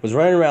was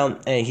running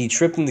around and he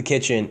tripped in the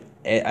kitchen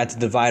at the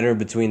divider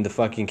between the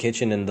fucking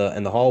kitchen and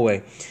the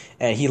hallway,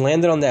 and he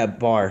landed on that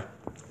bar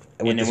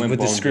with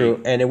the screw,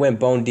 deep. And it went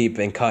bone deep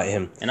and cut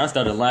him. And I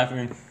started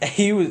laughing.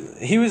 He was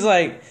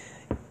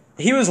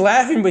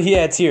laughing, but he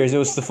had tears. It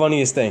was the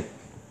funniest thing,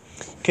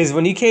 because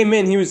when he came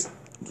in, he was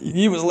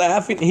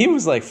laughing. He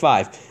was like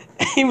 5.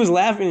 He was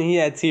laughing and he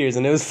had tears,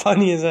 and it was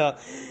funny as hell.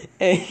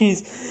 And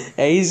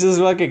he's just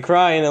fucking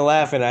crying and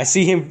laughing. I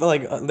see him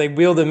like they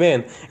wheeled him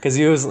in because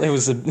he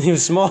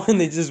was small, and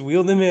they just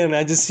wheeled him in. And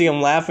I just see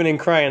him laughing and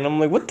crying. And I'm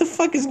like, what the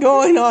fuck is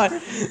going on?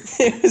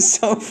 It was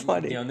so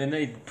funny. Then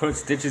they put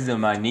stitches in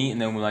my knee,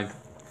 and then we like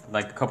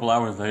a couple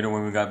hours later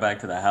when we got back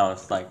to the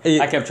house, I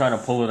kept trying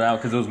to pull it out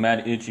because it was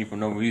mad itchy for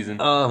no reason.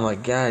 Oh my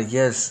god,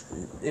 yes,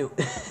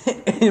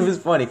 it was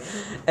funny.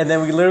 And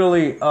then we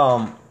literally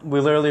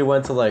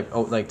went to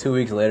like 2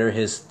 weeks later.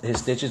 His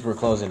stitches were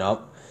closing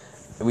up.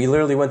 We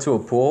literally went to a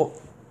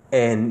pool,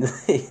 and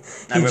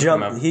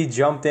he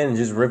jumped in and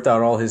just ripped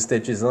out all his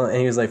stitches, and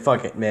he was like,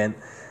 "Fuck it, man!"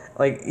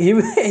 Like he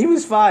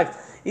was 5.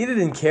 He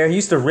didn't care. He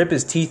used to rip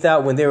his teeth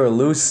out when they were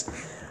loose.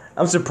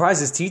 I'm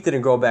surprised his teeth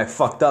didn't grow back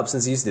fucked up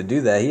since he used to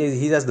do that.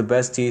 He has the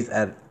best teeth.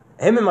 Him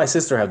and my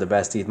sister have the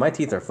best teeth. My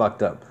teeth are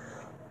fucked up.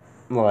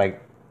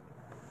 Like,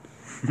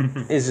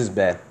 it's just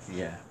bad.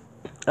 Yeah.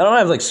 I don't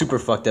have like super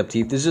fucked up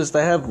teeth. It's just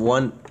I have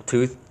one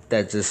tooth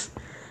that just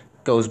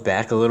goes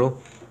back a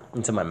little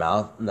into my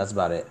mouth, and that's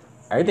about it.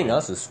 Everything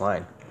else is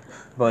fine.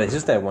 But it's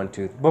just that one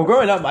tooth. But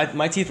growing up,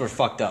 my teeth were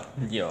fucked up.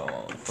 Yo,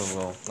 for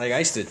real. Like, I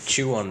used to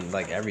chew on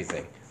like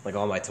everything. Like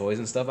all my toys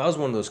and stuff. I was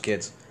one of those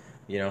kids,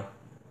 you know?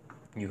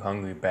 You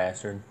hungry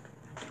bastard.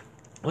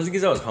 It wasn't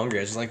because I was hungry.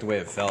 I just liked the way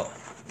it felt.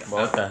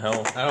 What the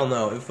hell? I don't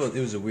know. It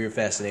was a weird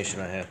fascination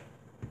I had.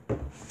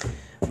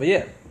 But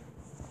yeah.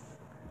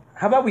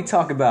 How about we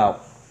talk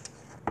about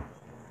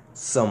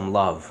some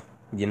love,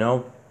 you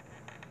know?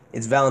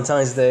 It's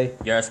Valentine's Day.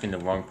 You're asking the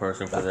wrong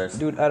person for this.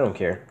 Dude, I don't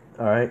care.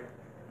 All right?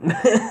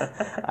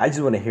 I just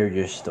want to hear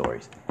your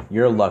stories.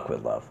 Your luck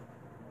with love.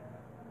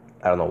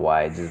 I don't know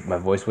why. My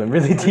voice went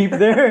really deep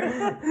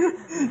there.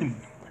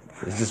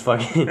 It's just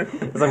fucking...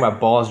 It's like my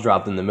balls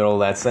dropped in the middle of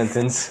that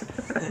sentence.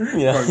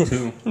 You know?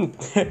 Part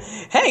 2.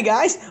 Hey,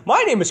 guys.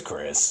 My name is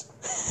Chris.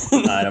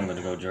 Alright, I'm going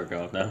to go jerk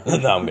off now.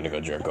 No, I'm going to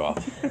go jerk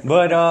off.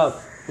 But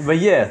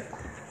yeah.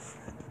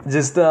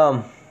 Just,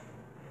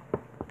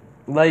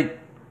 like...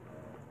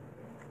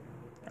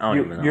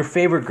 Your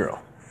favorite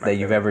girl that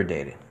you've ever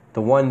dated.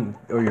 The one,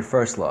 or your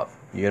first love.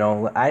 You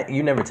know,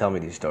 you never tell me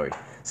these stories.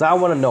 So I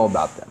want to know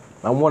about them.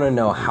 I want to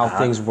know how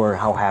things were,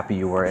 how happy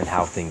you were, and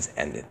how things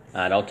ended.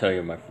 Alright, I'll tell you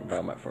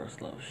about my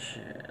first love.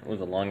 Shit, it was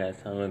a long ass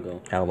time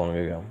ago. How long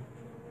ago?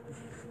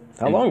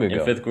 How long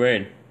ago? In 5th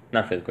grade.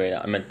 Not 5th grade,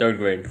 I meant 3rd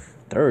grade.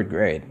 3rd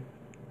grade?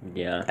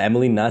 Yeah.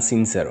 Emily Not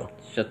Sincero.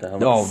 Shut the hell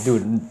up. Oh,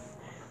 dude.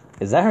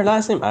 Is that her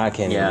last name? I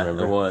can't even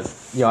remember. Yeah, it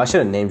was. Yo, I should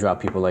have name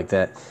dropped people like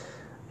that.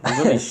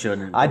 You really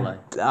shouldn't.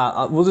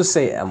 We'll just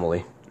say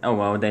Emily. Oh,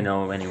 well, they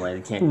know anyway.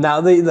 They can't.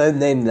 Now they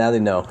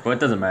know. But it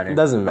doesn't matter. It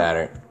doesn't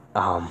matter.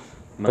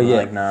 But yeah.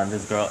 Like, nah,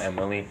 this girl,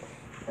 Emily,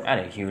 I had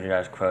a huge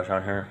ass crush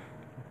on her.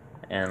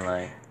 And,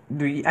 like...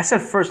 Dude, I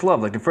said first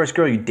love, like the first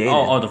girl you dated.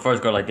 Oh, the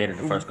first girl I dated.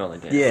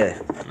 Yeah.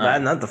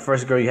 Not the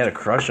first girl you had a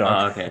crush on.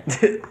 Oh, okay.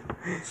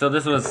 So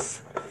this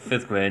was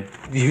 5th grade.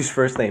 Use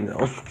first name,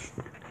 though.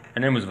 Her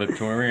name was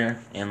Victoria.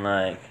 And,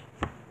 like,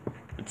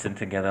 we'd sit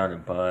together on the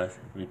bus.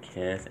 We'd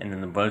kiss. And then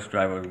the bus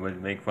driver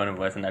would make fun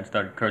of us. And I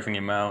started cursing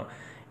him out.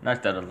 And I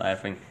started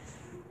laughing.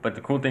 But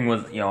the cool thing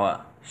was,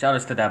 shout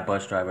outs to that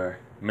bus driver,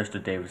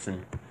 Mr.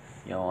 Davidson.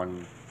 He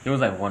was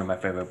like one of my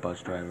favorite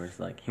bus drivers.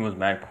 Like, he was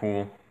mad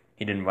cool.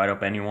 He didn't write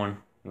up anyone.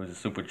 He was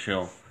super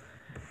chill.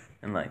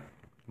 And like,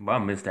 I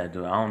miss that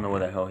dude. I don't know where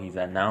the hell he's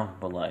at now,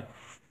 but like,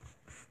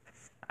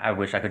 I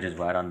wish I could just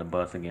ride on the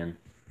bus again.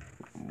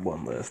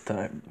 One last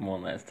time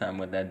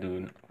with that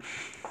dude.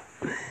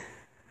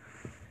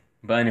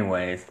 But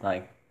anyways,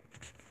 like,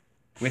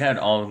 we had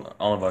all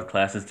of our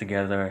classes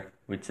together.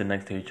 We'd sit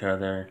next to each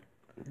other.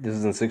 This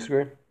is in 6th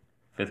grade?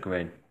 5th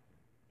grade.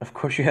 Of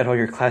course you had all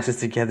your classes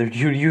together.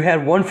 You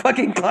had one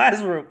fucking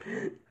classroom.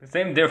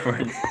 Same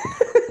difference.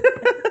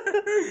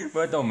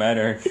 But it don't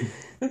matter.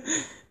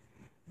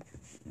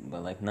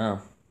 But, like,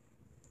 no.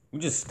 We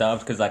just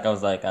stopped because, like, I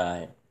was like,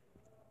 alright,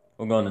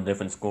 we're going to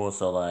different schools,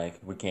 so, like,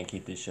 we can't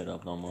keep this shit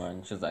up no more.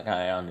 And she's like,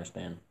 alright, I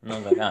understand. And I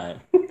was like, alright.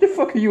 What the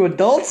fuck are you,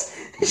 adults?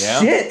 Yeah.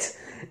 Shit.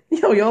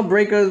 Yo, y'all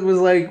breakup was,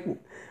 like,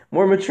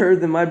 more mature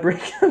than my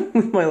breakup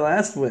with my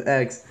last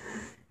ex.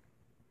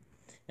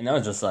 And I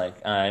was just like,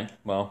 alright,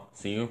 well,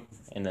 see you.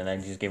 And then I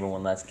just gave her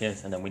one last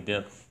kiss, and then we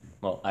dipped.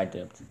 Well, I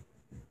dipped.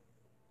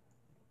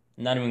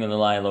 Not even gonna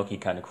lie, Loki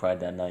kind of cried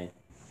that night.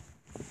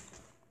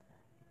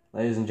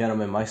 Ladies and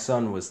gentlemen, my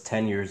son was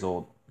 10 years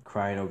old,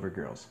 crying over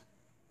girls.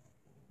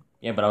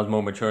 Yeah, but I was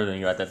more mature than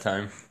you at that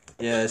time.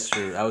 Yeah, that's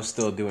true. I was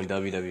still doing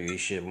WWE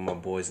shit with my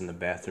boys in the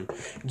bathroom.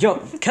 Yo,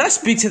 can I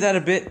speak to that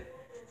a bit?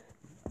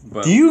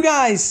 But, Do you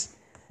guys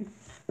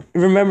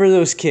remember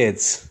those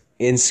kids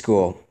in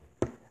school?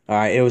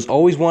 Alright, it was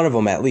always one of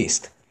them at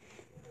least.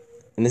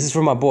 And this is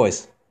for my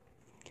boys.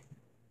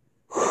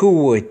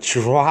 Who would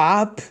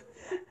drop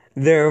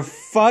their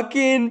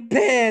fucking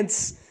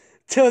pants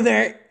to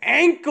their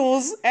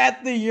ankles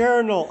at the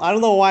urinal. I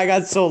don't know why I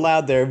got so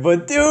loud there,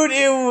 but dude,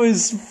 it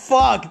was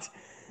fucked.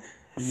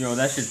 Yo,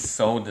 that shit's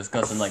so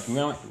disgusting. Like, you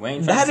ain't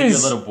trying That to see your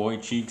is- little boy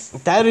cheeks.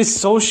 That is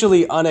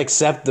socially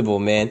unacceptable,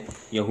 man.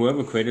 Yo,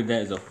 whoever created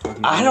that is a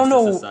fucking I don't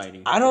menace to know.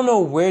 society. I don't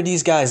know where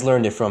these guys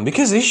learned it from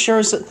because they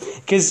sure.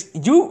 Because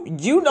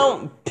you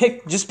don't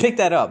just pick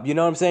that up. You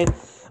know what I'm saying?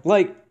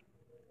 Like,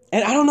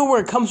 and I don't know where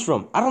it comes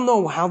from. I don't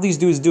know how these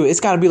dudes do it. It's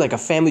got to be like a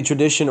family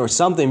tradition or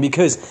something.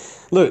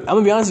 Because look, I'm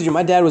gonna be honest with you.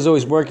 My dad was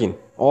always working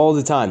all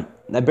the time.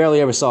 I barely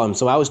ever saw him.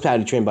 So I was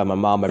potty trained by my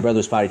mom. My brother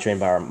was potty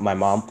trained by my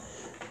mom.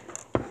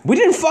 We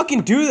didn't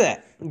fucking do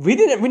that. We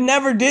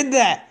never did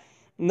that.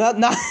 Not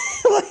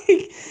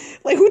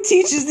like who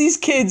teaches these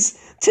kids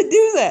to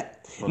do that?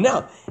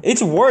 No,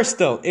 it's worse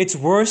though. It's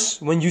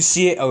worse when you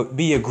see it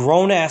be a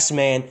grown ass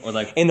man Or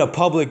like- in a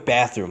public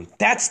bathroom.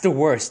 That's the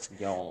worst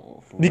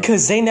Yo, for real.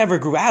 because they never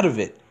grew out of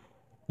it.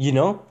 You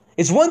know,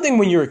 it's one thing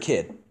when you're a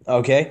kid.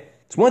 Okay,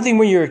 it's one thing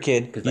when you're a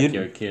kid. 'Cause, like,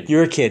 you're a kid.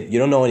 You're a kid. You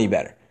don't know any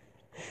better.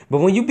 But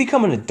when you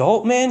become an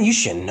adult, man, you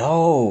should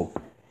know.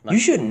 You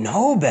should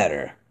know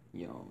better.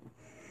 Yo.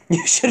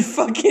 You should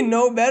fucking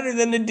know better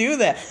than to do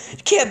that. You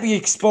can't be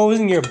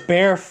exposing your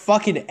bare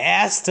fucking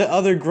ass to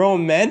other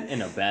grown men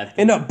In a bathroom.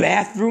 in a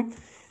bathroom.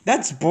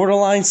 That's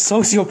borderline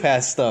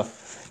sociopath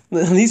stuff.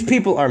 These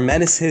people are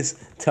menaces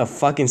to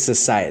fucking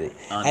society.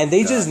 And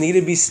they just need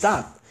to be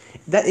stopped.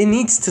 That it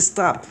needs to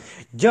stop.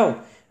 Yo,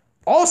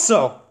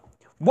 also,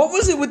 what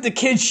was it with the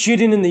kids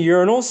shitting in the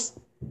urinals?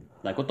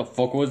 Like, what the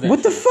fuck was that?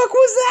 What the shit? fuck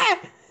was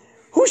that?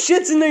 Who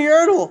shits in the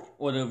urinal?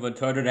 Or the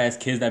retarded ass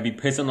kids that be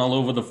pissing all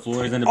over the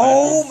floors in the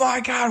Oh bathroom. my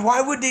god,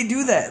 why would they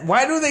do that?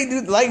 Why do they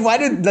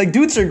do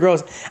dudes are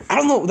gross. I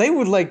don't know, they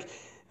would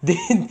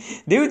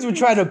dudes would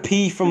try to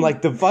pee from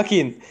like the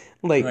fucking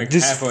Like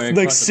just halfway like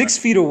across the 6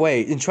 feet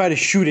away and try to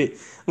shoot it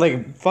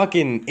like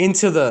fucking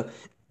into the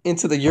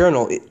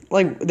urinal.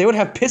 Like they would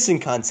have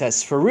pissing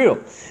contests for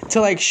real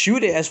to like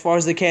shoot it as far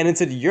as they can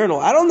into the urinal.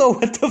 I don't know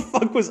what the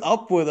fuck was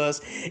up with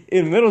us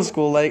in middle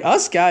school. Like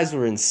us guys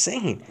were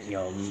insane.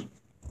 Yo,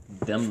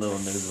 them little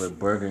niggas were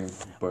burgering.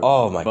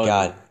 Oh my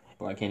God.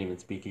 Bro, I can't even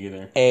speak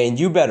either. And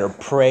you better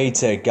pray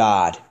to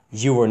God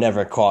you were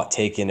never caught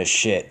taking a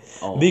shit.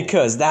 Oh.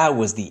 Because that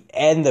was the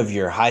end of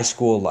your high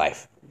school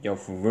life. Yo,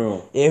 for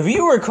real. If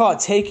you were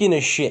caught taking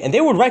a shit, and they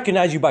would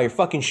recognize you by your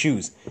fucking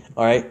shoes,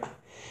 alright?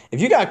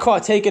 If you got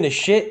caught taking a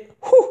shit,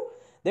 whew,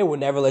 they would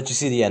never let you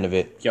see the end of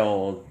it.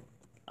 Yo,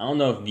 I don't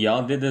know if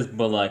y'all did this,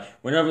 but like,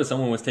 whenever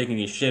someone was taking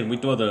a shit, we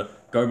throw the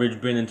garbage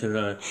bin into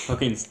the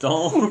fucking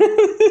stall.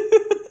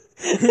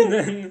 And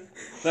then,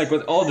 like,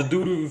 with all the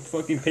doo-doo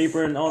fucking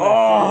paper and all that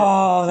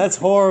Oh, that's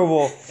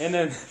horrible. shit. And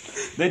then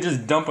they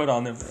just dump it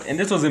on them. And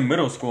this was in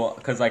middle school,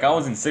 because, like, I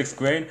was in 6th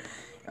grade.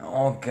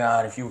 Oh,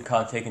 God, if you were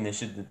caught taking this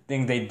shit, the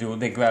thing they do,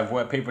 they grab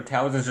wet paper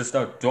towels and just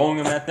start throwing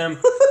them at them.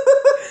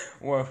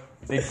 Or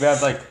they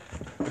grab, like,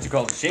 what you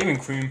call it, shaving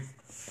cream,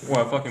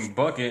 or a fucking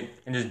bucket,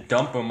 and just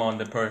dump them on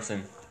the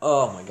person.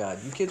 Oh my God,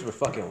 you kids were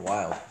fucking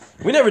wild.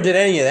 We never did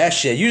any of that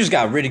shit. You just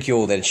got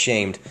ridiculed and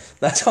shamed.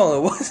 That's all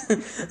it was.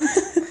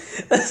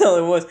 That's all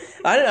it was.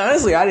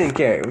 I didn't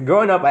care.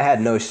 Growing up, I had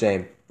no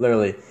shame.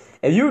 Literally.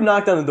 If you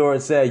knocked on the door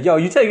and said, yo,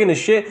 you taking a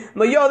shit? I'm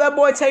like, yo, that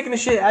boy taking a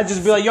shit. I'd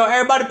just be like, yo,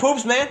 everybody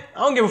poops, man. I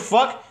don't give a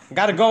fuck. I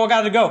gotta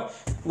go.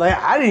 Like,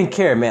 I didn't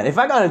care, man. If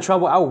I got in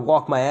trouble, I would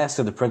walk my ass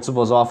to the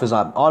principal's office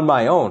on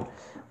my own.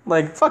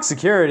 Like, fuck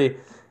security.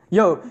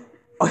 Yo,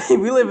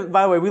 we live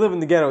in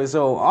the ghetto,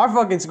 so our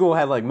fucking school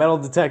had like metal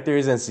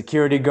detectors and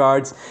security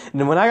guards. And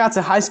then when I got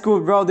to high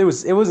school, bro, it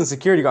wasn't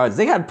security guards.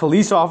 They had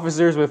police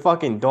officers with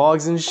fucking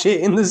dogs and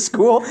shit in the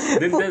school.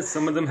 Didn't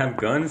some of them have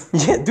guns?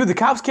 Yeah, dude, the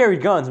cops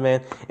carried guns,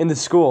 man, in the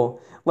school.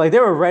 Like, they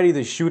were ready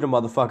to shoot a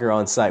motherfucker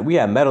on sight. We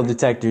had metal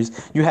detectors.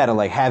 You had to,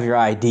 like, have your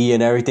ID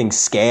and everything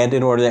scanned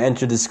in order to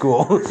enter the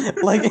school.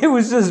 Like, it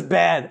was just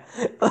bad.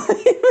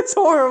 Like, it was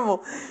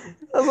horrible.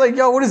 I was like,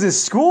 yo, what is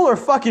this, school or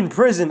fucking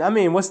prison? I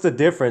mean, what's the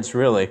difference,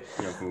 really?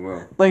 Yeah, for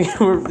real.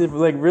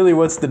 Like, really,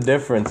 what's the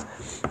difference?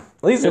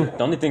 At least The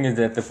only thing is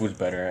that the food's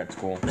better at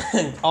school.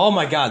 oh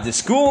my god, the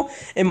school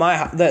in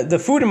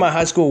the food in my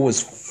high school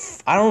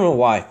was, I don't know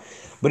why,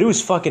 but it was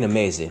fucking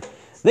amazing.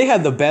 They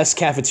had the best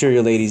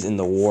cafeteria ladies in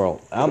the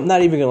world. I'm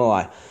not even gonna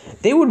lie.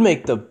 They would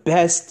make the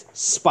best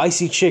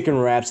spicy chicken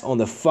wraps on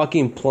the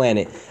fucking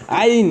planet.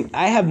 I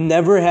have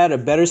never had a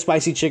better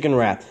spicy chicken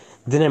wrap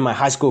than in my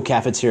high school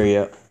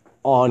cafeteria.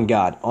 On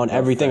God, on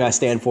everything I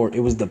stand for, it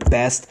was the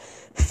best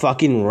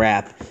fucking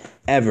wrap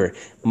ever.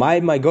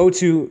 My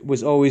go-to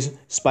was always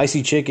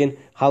spicy chicken,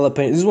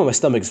 jalapeno. This is when my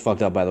stomach is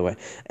fucked up, by the way.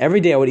 Every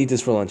day I would eat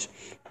this for lunch.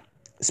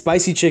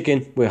 Spicy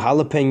chicken with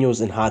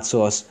jalapenos and hot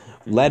sauce,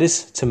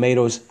 lettuce,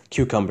 tomatoes,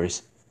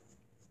 cucumbers,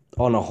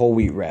 on a whole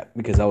wheat wrap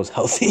because I was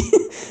healthy.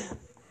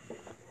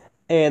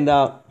 and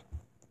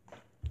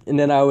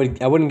then I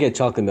wouldn't get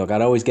chocolate milk.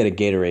 I'd always get a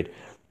Gatorade.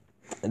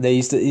 They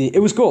used to. It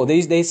was cool.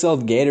 They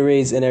sold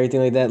Gatorades and everything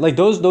like that. Like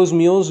those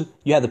meals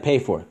you had to pay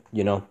for.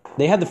 You know,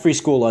 they had the free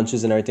school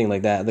lunches and everything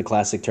like that. The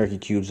classic turkey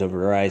cubes over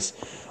rice,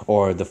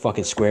 or the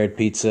fucking squared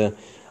pizza,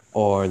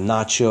 or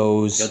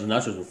nachos. Yeah, the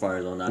nachos were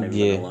fire though. Not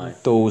even gonna lie.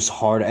 Those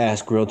hard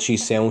ass grilled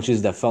cheese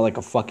sandwiches that felt like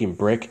a fucking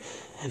brick.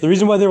 The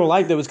reason why they were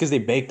like that was because they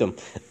baked them.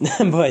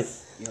 But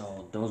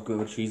yo, those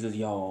grilled cheeses,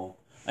 yo.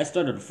 I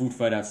started a food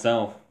fight out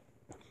south.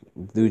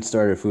 Dude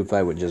started a food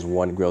fight with just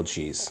one grilled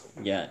cheese.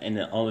 Yeah, and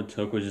then all it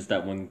took was just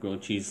that one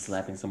grilled cheese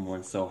slapping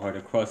someone so hard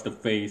across the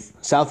face.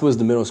 South was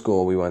the middle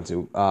school we went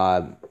to.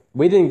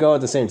 We didn't go at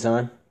the same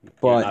time,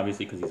 but yeah,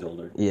 obviously because he's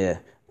older. Yeah,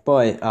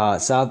 but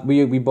South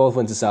we both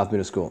went to South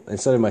Middle School, and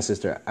so did my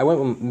sister. I went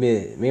with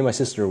me and my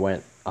sister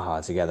went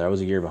together. I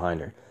was a year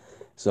behind her,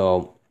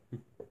 so.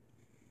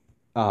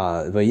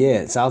 But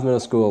yeah, South Middle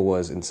School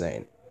was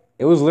insane.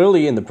 It was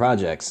literally in the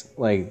projects.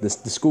 Like the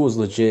school was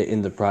legit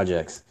in the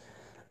projects.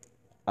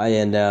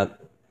 And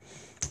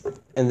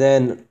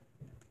then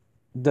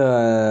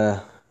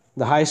the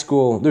high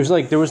school, there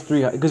was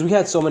three, because we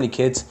had so many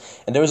kids,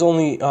 and there was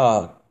only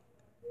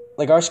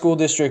like our school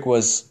district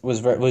was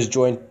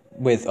joined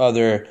with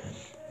other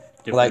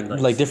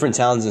like different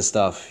towns and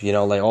stuff, you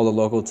know, like all the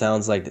local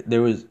towns. Like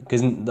there was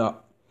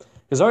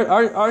because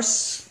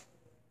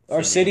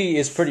our city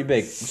is pretty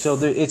big, so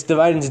it's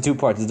divided into two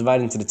parts. It's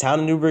divided into the town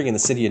of Newburgh and the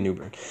city of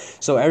Newburgh.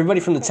 So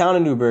everybody from the town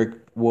of Newburgh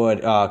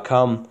would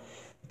come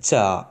to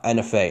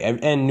NFA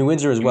and New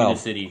Windsor as well. In the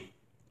city.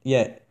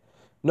 Yeah,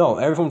 no,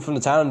 everyone from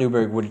the town of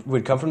Newburgh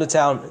would come from the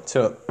town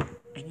to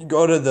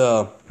go to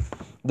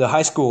the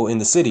high school in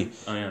the city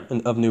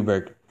of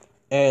Newburgh,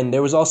 and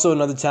there was also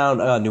another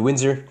town, New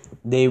Windsor.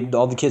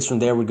 All the kids from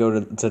there would go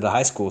to the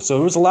high school. So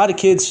there was a lot of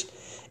kids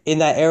in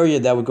that area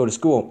that would go to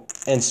school.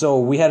 And so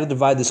we had to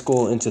divide the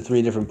school into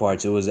three different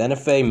parts. It was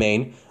NFA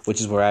Main, which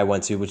is where I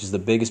went to, which is the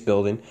biggest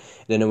building.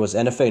 Then it was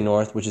NFA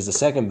North, which is the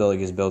second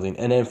biggest building.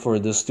 And then for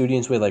the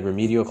students with like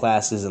remedial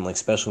classes and like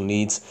special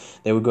needs,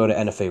 they would go to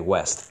NFA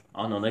West.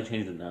 Oh no, they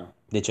changed it now.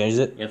 They changed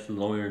it? You have some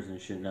lawyers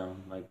and shit now,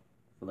 like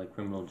for like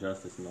criminal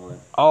justice and all that.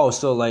 Oh,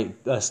 so like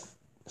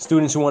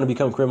students who want to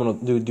become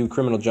do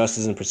criminal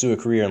justice and pursue a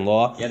career in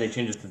law. Yeah, they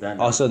changed it to that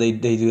now. Also, they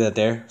do that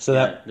there. So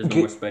yeah, that there's no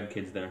more sped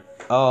kids there.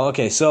 Oh,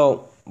 okay.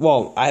 So,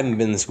 well, I haven't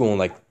been in school in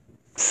like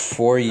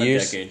 4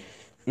 years. A decade.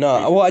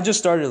 No, well, I just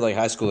started like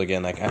high school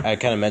again. Like I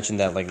kind of mentioned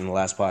that like in the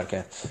last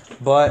podcast.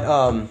 But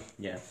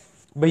yeah.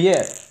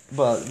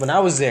 But when I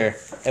was there,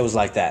 it was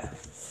like that.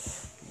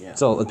 Yeah.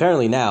 So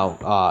apparently now,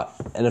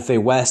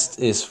 NFA West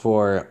is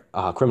for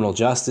criminal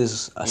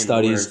justice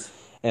studies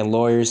and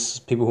lawyers,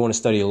 people who want to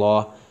study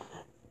law,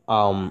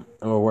 or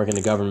work in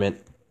the government.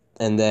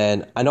 And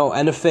then I know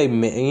NFA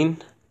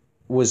Main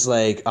was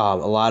like a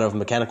lot of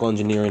mechanical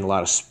engineering, a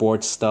lot of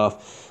sports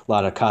stuff, a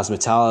lot of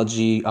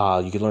cosmetology.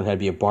 You could learn how to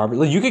be a barber.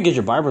 Like, you could get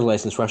your barber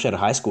license fresh out of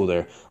high school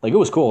there. Like, it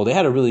was cool. They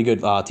had a really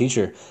good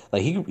teacher.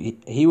 Like,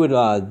 he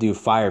would do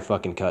fire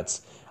fucking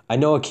cuts. I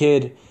know a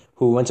kid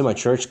who went to my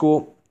church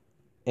school,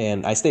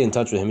 and I stay in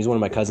touch with him. He's one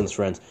of my cousin's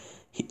friends.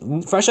 He,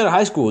 fresh out of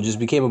high school, just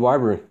became a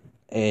barber,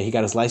 and he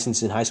got his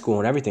license in high school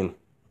and everything.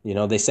 You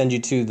know, they send you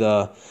to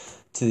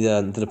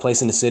the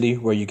place in the city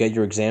where you get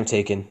your exam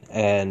taken,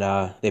 and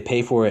they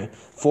pay for it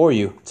for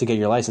you to get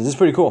your license. It's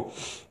pretty cool.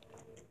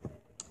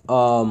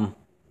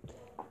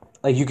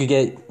 Like, you could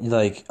get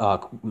like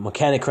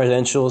mechanic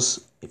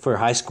credentials for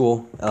high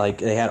school. Like,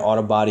 they had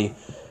auto body,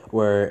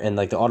 and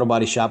like the auto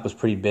body shop was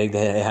pretty big.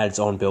 It had its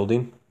own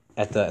building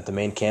at the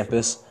main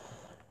campus.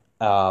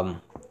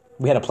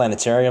 We had a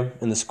planetarium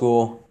in the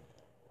school,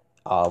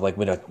 like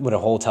with a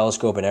whole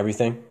telescope and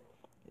everything,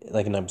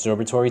 like an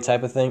observatory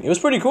type of thing. It was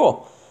pretty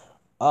cool.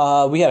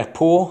 We had a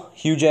pool,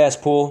 huge ass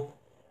pool.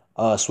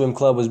 Swim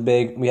club was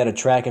big. We had a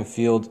track and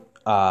field,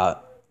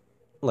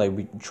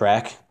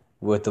 track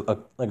with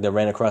that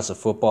ran across a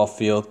football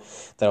field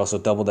that also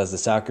doubled as the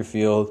soccer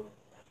field.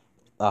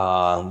 We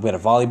had a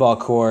volleyball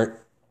court.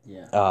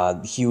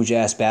 Yeah. Huge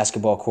ass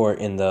basketball court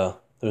in the.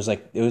 It was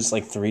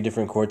like 3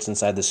 different courts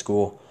inside the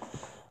school.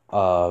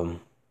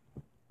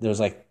 There was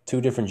like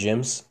 2 different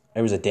gyms.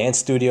 There was a dance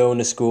studio in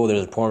the school. There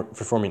was a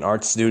performing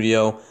arts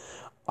studio.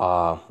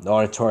 The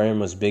auditorium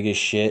was big as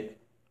shit.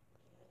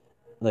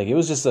 Like it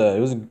was just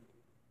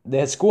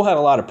school had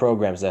a lot of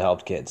programs that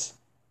helped kids.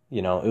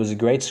 You know, it was a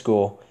great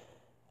school.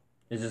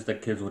 It's just the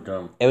kids were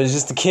dumb. It was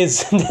just the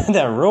kids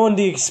that ruined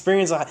the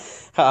experience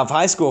of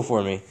high school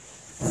for me.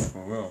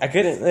 For real. I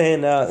couldn't,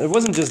 and it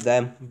wasn't just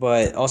them,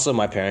 but also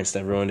my parents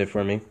that ruined it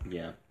for me.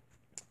 Yeah.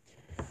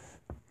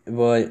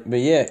 But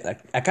yeah,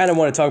 I kind of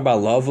want to talk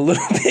about love a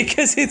little bit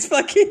because it's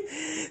fucking.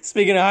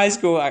 Speaking of high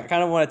school, I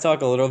kind of want to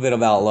talk a little bit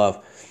about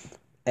love,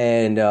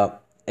 and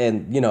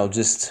you know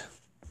just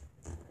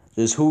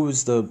who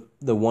was the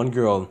one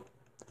girl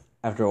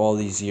after all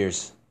these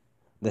years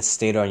that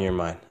stayed on your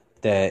mind,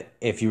 that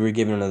if you were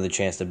given another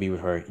chance to be with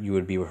her, you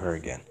would be with her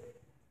again.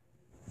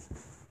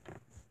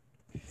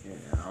 Yeah,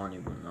 I don't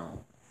even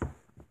know.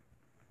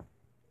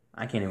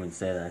 I can't even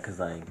say that because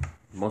like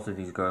most of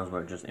these girls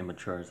were just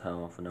immature as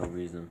hell for no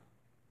reason.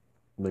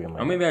 Look at my.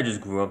 Or maybe I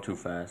just grew up too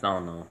fast. I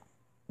don't know.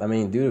 I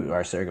mean, due to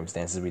our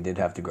circumstances, we did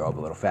have to grow up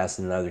a little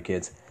faster than other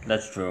kids.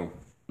 That's true.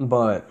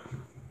 But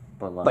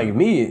like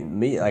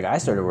me, like I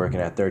started working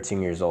at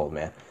 13 years old,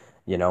 man.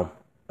 You know,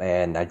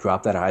 and I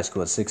dropped out of high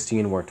school at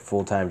 16, worked a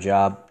full-time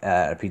job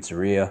at a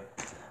pizzeria,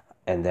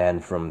 and then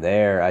from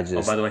there, I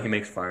just. Oh, by the way, he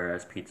makes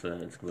fire-ass pizza.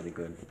 It's really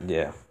good.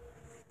 Yeah,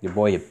 your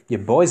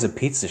boy's a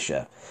pizza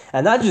chef,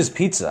 and not just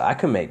pizza. I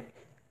can make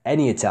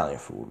any Italian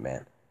food,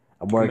 man.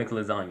 You can make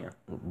lasagna.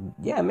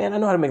 Yeah, man, I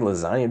know how to make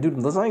lasagna, dude.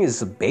 Lasagna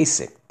is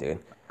basic, dude.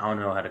 I don't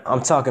know how to cook.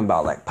 I'm talking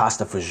about like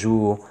pasta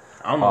fagioli,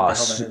 I don't know what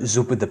the hell that is.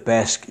 zuppa de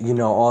pesche, you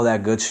know, all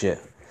that good shit.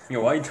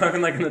 Yo, why are you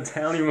talking like an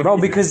Italian movie? Bro,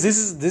 because this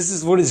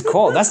is what it's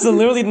called. That's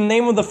literally the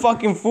name of the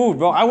fucking food,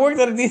 bro. I worked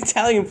at the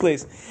Italian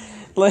place.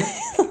 Like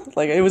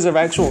it was an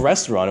actual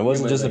restaurant. It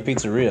wasn't just a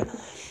pizzeria.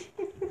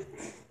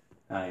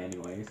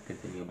 Anyways,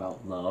 continue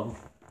about love.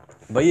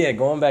 But yeah,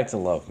 going back to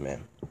love,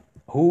 man.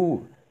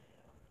 Who,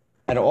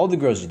 out of all the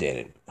girls you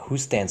dated, who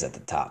stands at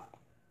the top?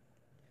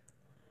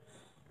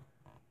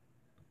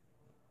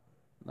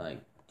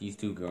 Like, these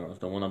 2 girls.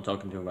 The one I'm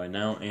talking to right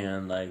now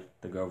and, like,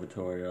 the girl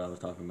Victoria I was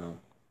talking about.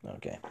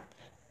 Okay.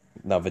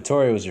 Now,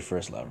 Victoria was your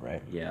first love,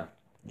 right? Yeah.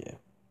 Yeah.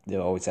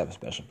 You'll always have a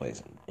special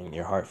place in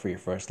your heart for your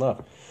first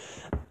love.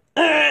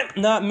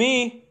 Not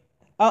me.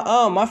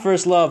 My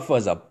first love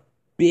was a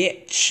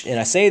bitch. And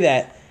I say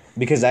that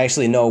because I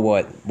actually know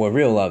what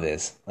real love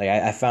is. Like,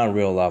 I found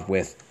real love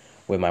with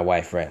my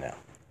wife right now.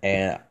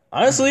 And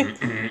honestly,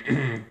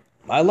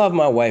 I love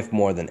my wife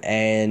more than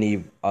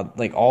any,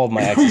 like, all of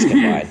my exes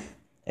combined.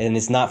 And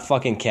it's not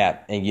fucking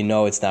cap. And you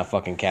know it's not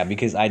fucking cap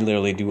because I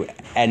literally do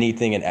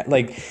anything. And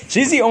like,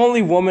 she's the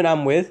only woman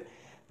I'm with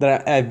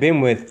that I've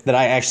been with that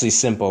I actually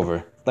simp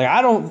over. Like,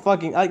 I don't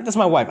fucking... Like, that's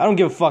my wife. I don't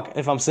give a fuck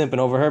if I'm simping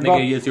over her, bro.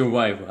 Nigga, it's your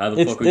wife. How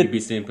the fuck would you be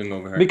simping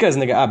over her? Because,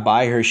 nigga, I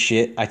buy her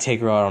shit. I take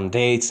her out on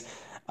dates.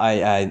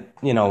 I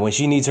you know, when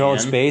she needs her own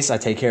space, I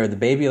take care of the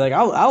baby. Like,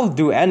 I'll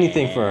do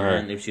anything for her.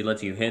 And if she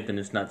lets you hit, then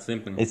it's not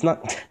simping. It's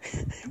not...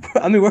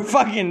 I mean, we're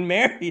fucking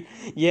married,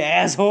 you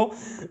asshole.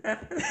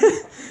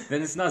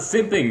 Then it's not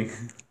simping.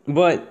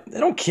 But I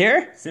don't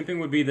care. Simping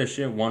would be the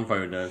shit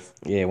Onefire does.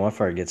 Yeah,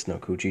 Onefire gets no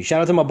coochie.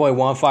 Shout out to my boy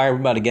Onefire. We're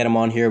about to get him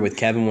on here with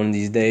Kevin one of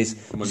these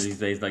days. One of these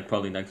days, like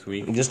probably next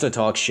week. Just to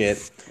talk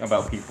shit.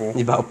 About people.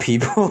 About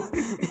people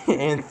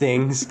and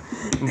things.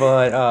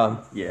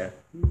 But, yeah.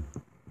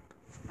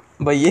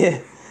 But yeah,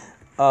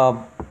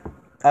 out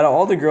of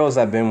all the girls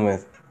I've been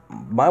with,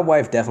 my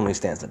wife definitely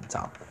stands at the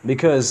top.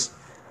 Because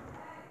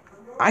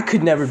I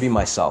could never be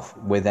myself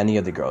with any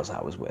of the girls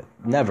I was with.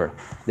 Never.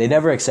 They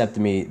never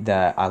accepted me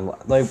that I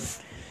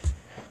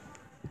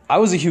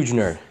was a huge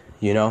nerd,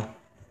 you know?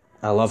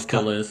 I love...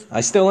 Still is.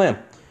 I still am.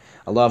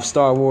 I love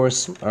Star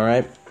Wars, all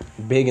right?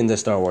 Big into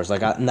Star Wars.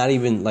 Like, not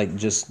even, like,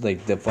 just,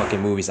 like, the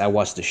fucking movies. I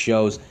watch the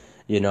shows,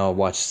 you know,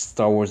 watch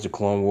Star Wars, The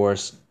Clone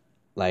Wars.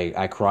 Like,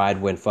 I cried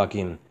when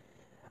fucking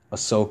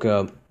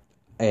Ahsoka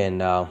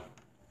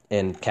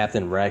and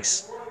Captain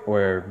Rex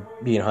were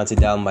being hunted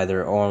down by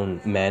their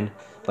own men.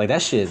 Like,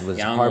 that shit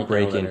was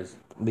heartbreaking.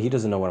 But he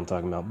doesn't know what I'm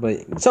talking about.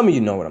 But some of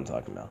you know what I'm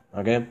talking about,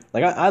 okay?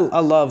 Like, I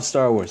love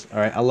Star Wars, all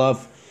right? I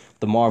love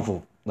the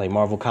Marvel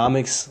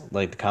comics,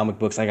 like the comic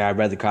books. Like, I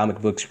read the comic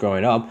books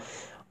growing up,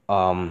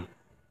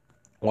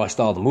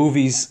 watched all the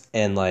movies,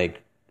 and,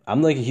 like,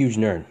 I'm, like, a huge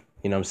nerd.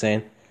 You know what I'm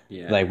saying?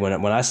 Yeah. Like,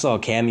 when I saw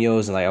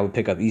cameos and, like, I would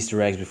pick up Easter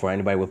eggs before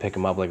anybody would pick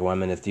them up, like, when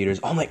I'm in the theaters.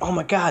 I'm like, oh,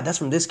 my God, that's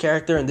from this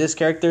character and this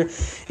character.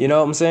 You know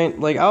what I'm saying?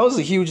 Like, I was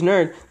a huge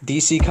nerd.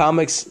 DC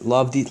Comics,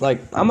 love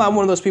like, I'm not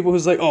one of those people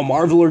who's like, oh,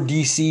 Marvel or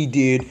DC,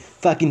 dude.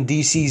 Fucking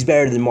DC's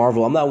better than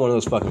Marvel. I'm not one of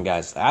those fucking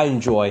guys. I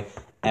enjoy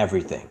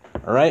everything,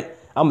 all right?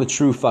 I'm a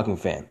true fucking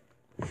fan.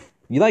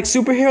 You like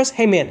superheroes?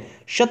 Hey, man,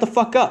 shut the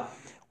fuck up.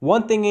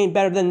 One thing ain't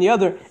better than the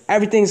other.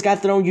 Everything's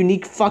got their own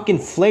unique fucking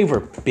flavor,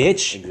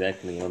 bitch.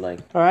 Exactly. Or like,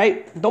 all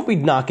right? Don't be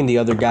knocking the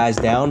other guys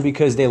down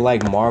because they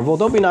like Marvel.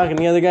 Don't be knocking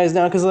the other guys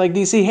down because they like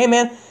DC. Hey,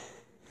 man,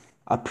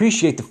 I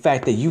appreciate the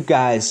fact that you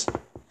guys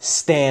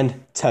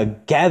stand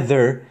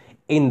together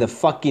in the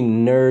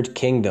fucking nerd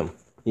kingdom,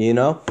 you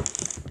know?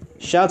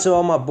 Shout out to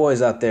all my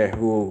boys out there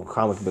who are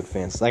comic book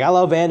fans. Like, I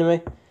love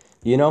anime,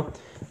 you know?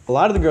 A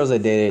lot of the girls I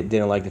dated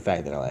didn't like the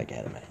fact that I like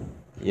anime.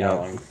 You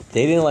know,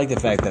 they didn't like the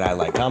fact that I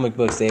like comic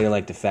books. They didn't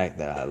like the fact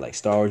that I like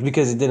Star Wars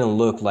because it didn't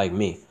look like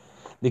me.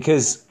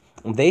 Because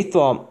they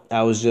thought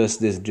I was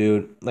just this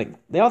dude. Like,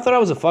 they all thought I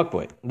was a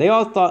fuckboy. They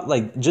all thought,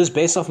 like, just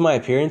based off my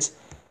appearance,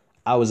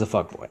 I was a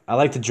fuckboy. I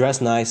like to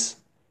dress nice.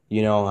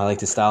 You know, I like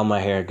to style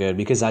my hair good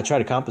because I try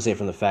to compensate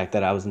from the fact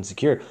that I was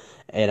insecure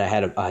and I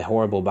had a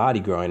horrible body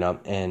growing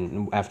up.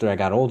 And after I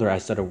got older, I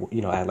started,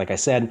 you know, like I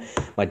said,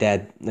 my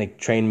dad like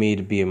trained me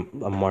to be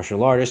a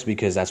martial artist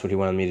because that's what he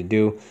wanted me to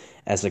do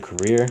as a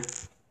career.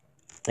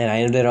 And I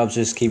ended up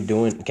just kept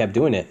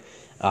doing it.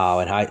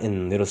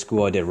 In middle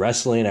school, I did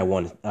wrestling. I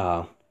won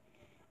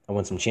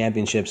some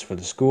championships for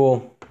the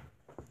school.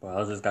 Well,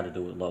 how's this got to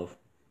do with love?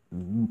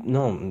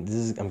 No,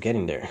 I'm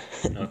getting there,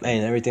 okay.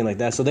 And everything like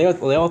that. So they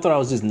all thought I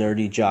was this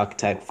nerdy jock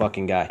type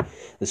fucking guy,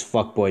 this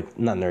fuckboy,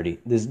 not nerdy,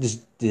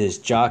 this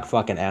jock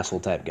fucking asshole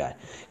type guy.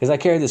 Because I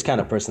carried this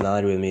kind of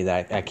personality with me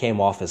that I came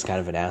off as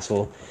kind of an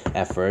asshole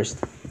at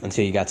first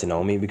until you got to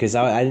know me because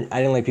I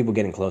didn't like people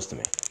getting close to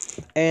me,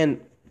 and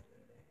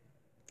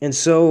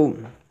so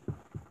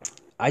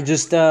I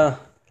just I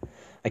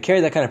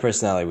carried that kind of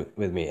personality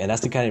with me, and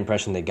that's the kind of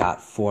impression they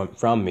got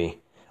from me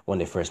when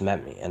they first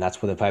met me, and that's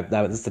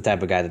the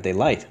type of guy that they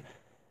liked.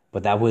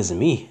 But that wasn't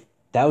me.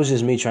 That was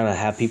just me trying to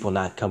have people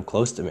not come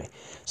close to me.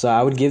 So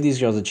I would give these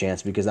girls a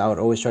chance because I would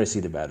always try to see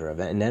the better of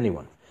it in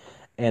anyone.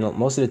 And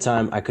most of the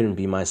time, I couldn't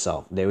be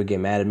myself. They would get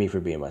mad at me for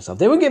being myself.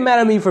 They would get mad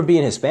at me for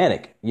being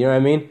Hispanic. You know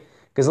what I mean?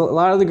 Because a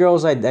lot of the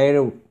girls I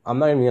dated, I'm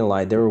not even going to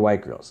lie, they were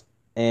white girls.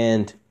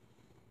 And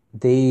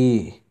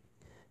they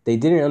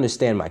didn't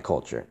understand my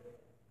culture.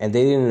 And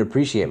they didn't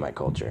appreciate my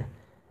culture.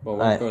 Well,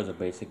 white girls are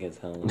basic as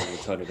hell and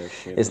retarded as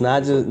shit. It's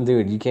not just,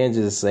 dude, you can't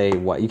just say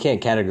what, you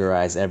can't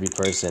categorize every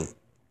person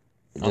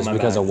just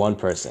because of one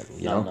person,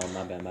 you know? No,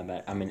 my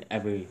bad. I mean,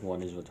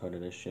 everyone is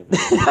retarded as shit.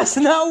 That's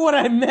not what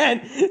I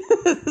meant.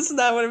 That's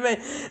not what I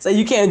meant. So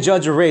you can't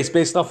judge a race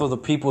based off of the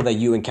people that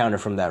you encounter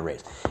from that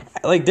race.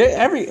 Like,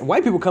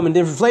 white people come in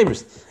different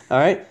flavors, all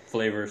right?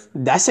 Flavors.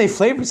 I say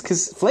flavors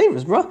because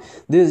flavors, bro.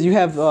 You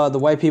have the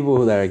white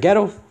people that are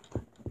ghetto,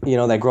 you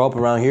know, that grow up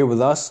around here with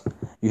us.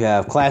 You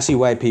have classy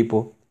white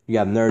people. You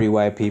got nerdy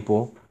white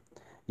people.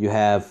 You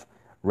have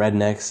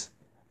rednecks.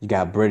 You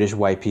got British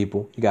white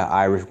people. You got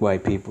Irish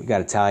white people. You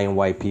got Italian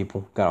white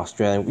people. You got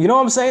Australian. You know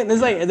what I'm saying?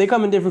 It's like they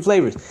come in different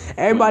flavors.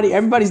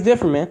 Everybody's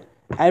different, man.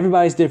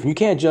 Everybody's different. You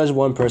can't judge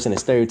one person and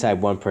stereotype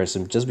one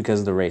person just because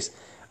of the race.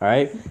 All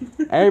right?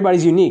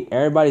 Everybody's unique.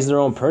 Everybody's their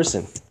own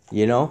person.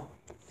 You know?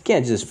 You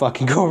can't just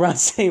fucking go around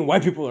saying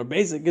white people are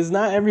basic because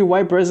not every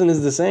white person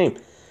is the same.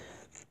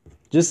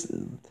 Just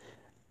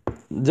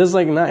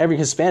like not every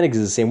Hispanic is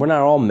the same. We're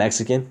not all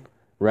Mexican,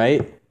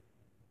 right?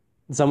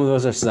 Some of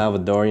us are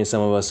Salvadorian.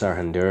 Some of us are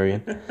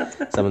Honduran.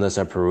 Some of us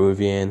are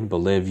Peruvian,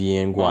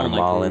 Bolivian,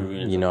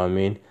 Guatemalan. You know what I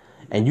mean?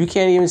 And you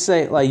can't even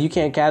say, like, you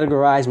can't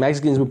categorize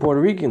Mexicans with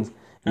Puerto Ricans,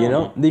 you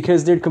know?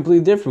 Because they're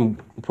completely different.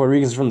 Puerto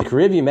Ricans are from the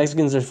Caribbean.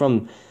 Mexicans are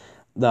from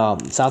the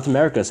South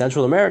America,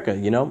 Central America,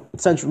 you know?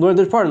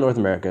 They're part of North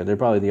America. They're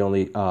probably the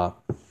only...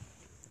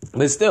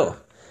 but still,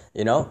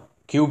 you know?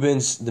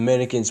 Cubans,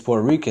 Dominicans,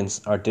 Puerto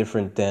Ricans are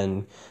different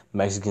than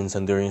Mexicans,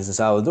 Hondurans,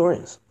 and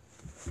Salvadorians.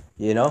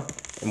 You know?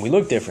 And we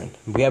look different.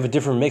 We have a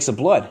different mix of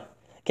blood.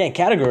 Can't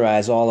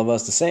categorize all of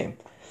us the same.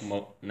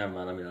 Well, never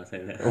mind, let me not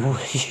say that.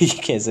 You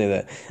can't say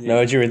that. Yeah. Know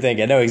what you were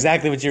thinking. I know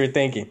exactly what you were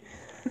thinking.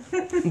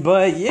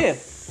 But yeah.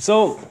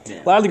 So,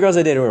 a lot of the girls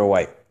I dated were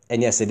white.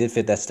 And yes, they did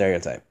fit that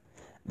stereotype.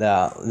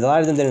 A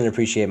lot of them didn't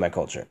appreciate my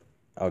culture.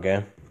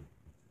 Okay?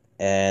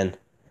 And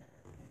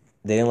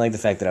they didn't like the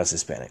fact that I was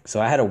Hispanic.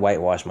 So I had to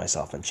whitewash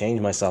myself and change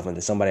myself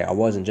into somebody I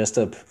wasn't just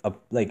to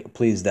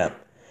please them.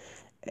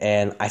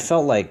 And I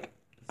felt like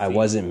I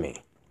wasn't me.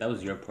 That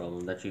was your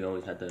problem, that you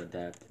always had to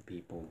adapt to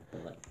people.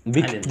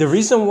 The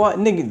reason why,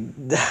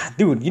 nigga,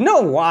 dude, you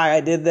know why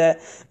I did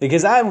that?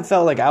 Because I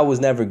felt like I was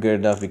never good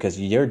enough because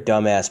of your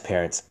dumbass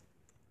parents.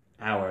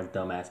 Our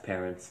dumbass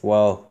parents.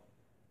 Well,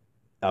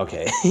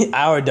 okay,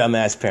 our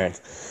dumbass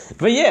parents.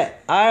 But yeah,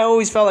 I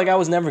always felt like I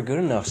was never good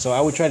enough, so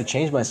I would try to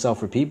change myself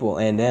for people,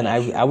 and then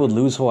I would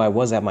lose who I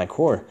was at my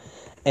core.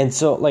 And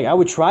so, like, I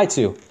would try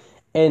to,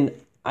 and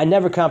I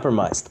never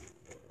compromised.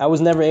 I was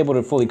never able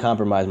to fully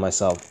compromise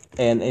myself,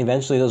 and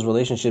eventually those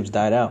relationships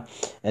died out,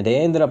 and they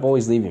ended up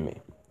always leaving me.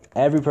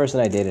 Every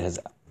person I've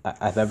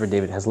ever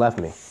dated has left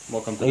me.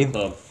 Welcome to the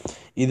club.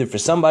 Either for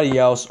somebody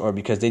else or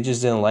because they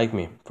just didn't like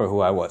me for who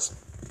I was.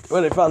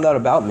 When they found out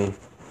about me,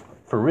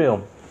 for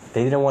real,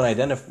 they didn't want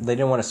to They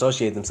didn't want to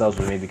associate themselves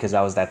with me because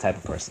I was that type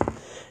of person.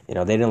 You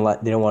know, they didn't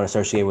want to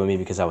associate with me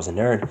because I was a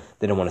nerd.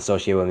 They didn't want to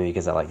associate with me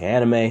because I like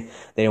anime. They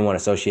didn't want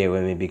to associate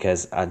with me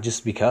because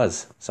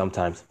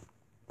sometimes.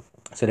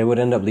 So they would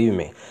end up leaving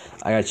me.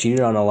 I got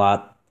cheated on a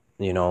lot.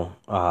 You know,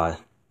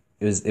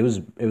 it was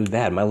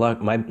bad. My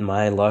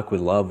luck with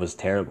love was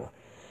terrible.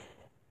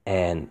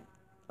 And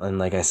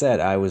like I said,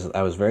 I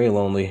was very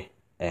lonely,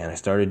 and I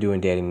started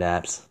doing dating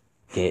apps.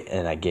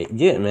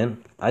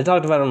 Man. I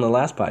talked about it on the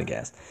last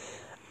podcast.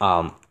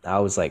 I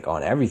was like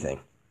on everything.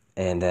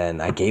 And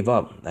then I gave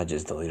up. I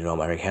just deleted all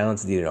my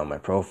accounts, deleted all my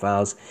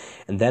profiles.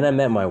 And then I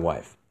met my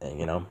wife. And,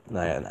 you know,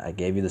 I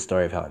gave you the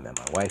story of how I met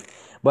my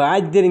wife. But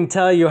I didn't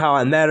tell you how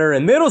I met her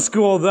in middle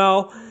school,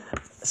 though.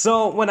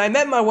 So when I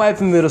met my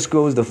wife in middle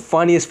school, it was the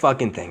funniest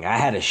fucking thing. I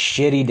had a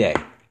shitty day.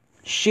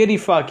 Shitty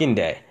fucking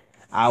day.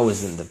 I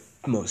was in the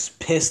most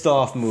pissed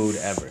off mood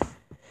ever.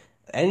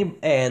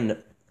 And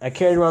I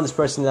carried around this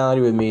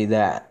personality with me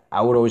that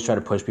I would always try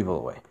to push people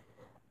away.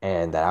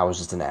 And that I was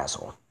just an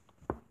asshole.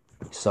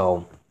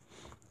 So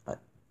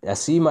I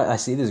see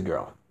this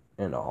girl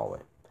in the hallway.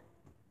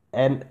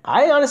 And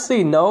I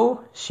honestly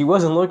know she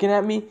wasn't looking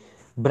at me,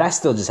 but I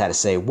still just had to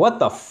say, "What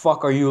the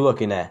fuck are you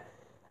looking at?"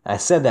 I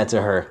said that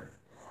to her.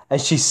 And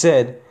she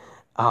said,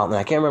 and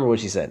I can't remember what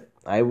she said.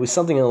 It was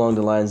something along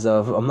the lines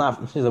of,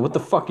 she's like, "What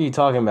the fuck are you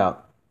talking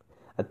about?"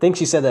 I think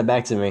she said that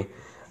back to me.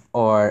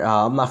 Or,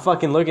 "I'm not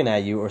fucking looking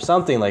at you," or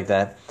something like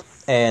that.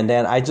 And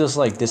then I just,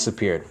 like,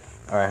 disappeared.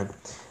 All right.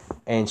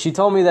 And she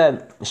told me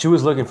that she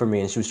was looking for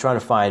me and she was trying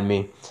to find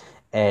me.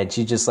 And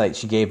she just, like,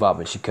 she gave up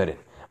and she couldn't.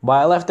 But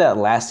I left that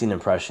lasting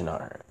impression on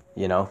her,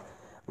 you know?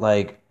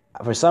 Like,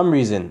 for some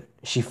reason,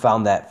 she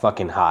found that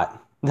fucking hot.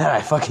 That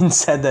I fucking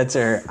said that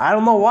to her. I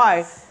don't know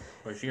why.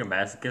 Was she a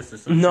masochist or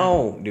something?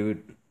 No,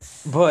 dude.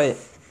 But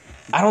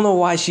I don't know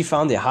why she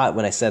found it hot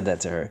when I said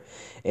that to her.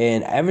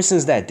 And ever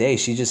since that day,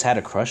 she just had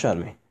a crush on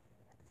me.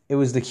 It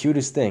was the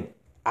cutest thing.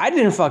 I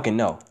didn't fucking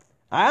know.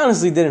 I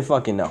honestly didn't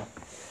fucking know.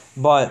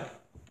 But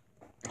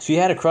she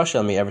had a crush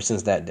on me ever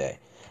since that day.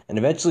 And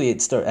eventually,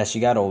 as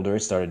she got older, it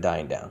started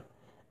dying down.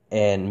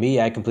 And me,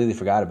 I completely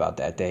forgot about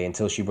that day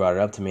until she brought it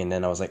up to me. And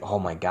then I was like, oh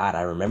my God,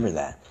 I remember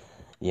that.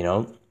 You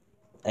know?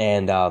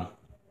 And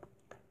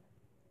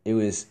it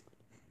was,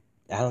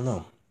 I don't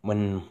know.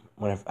 When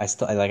I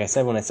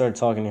started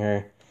talking to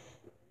her,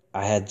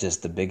 I had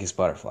just the biggest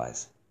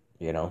butterflies,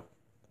 you know?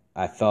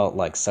 I felt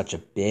like such a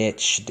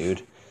bitch,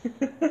 dude.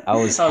 I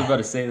was about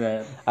to say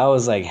that. I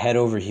was like head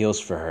over heels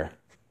for her.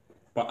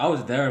 But I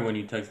was there when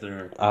you texted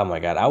her. Oh my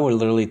God. I would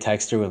literally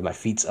text her with my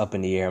feet up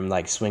in the air. I'm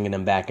like swinging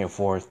them back and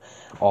forth.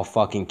 All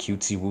fucking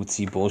cutesy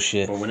wootsy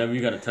bullshit. But whenever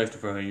you got a text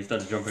for her, you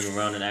started jumping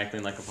around and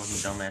acting like a fucking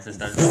dumbass and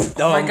started,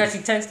 oh my God, she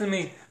texted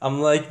me. I'm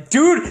like,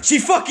 dude, she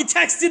fucking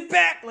texted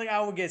back. Like,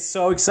 I would get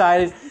so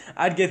excited.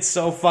 I'd get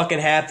so fucking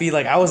happy.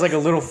 Like, I was like a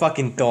little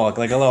fucking dog,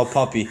 like a little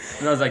puppy.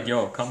 And I was like,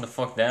 yo, calm the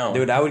fuck down.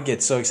 Dude, I would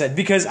get so excited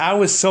because I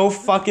was so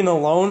fucking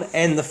alone.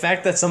 And the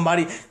fact that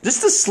somebody,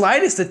 just the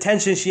slightest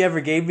attention she ever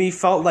gave me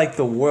felt like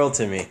the world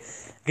to me.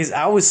 Because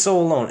I was so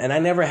alone. And I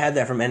never had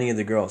that from any of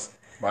the girls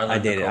I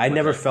dated. I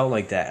never felt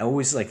like that. I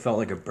always like felt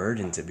like a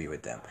burden to be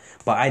with them.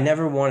 But I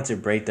never wanted to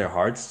break their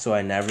hearts, so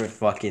I never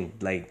fucking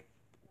like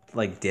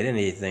did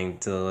anything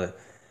to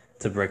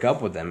break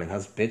up with them. And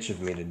that's bitch of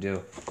me to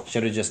do.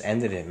 Should have just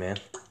ended it, man.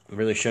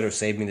 Really should have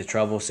saved me the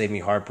trouble, saved me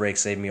heartbreak,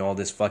 saved me all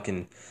this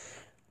fucking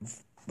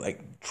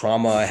like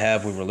trauma I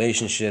have with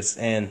relationships.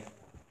 And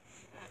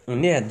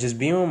yeah, just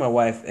being with my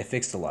wife, it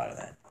fixed a lot of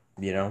that,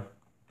 you know?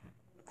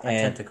 I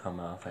tend to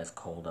come off as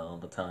cold all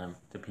the time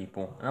to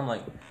people. And I'm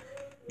like,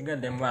 you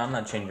goddamn right, I'm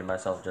not changing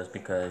myself just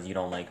because you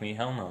don't like me.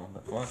 Hell no.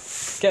 But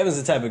what? Kevin's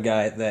the type of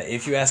guy that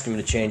if you ask him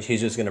to change, he's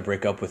just going to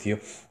break up with you.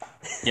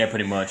 Yeah,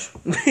 pretty much.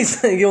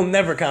 He'll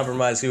never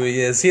compromise who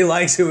he is. He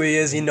likes who he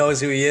is. He knows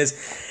who he is.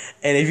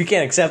 And if you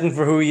can't accept him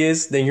for who he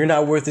is, then you're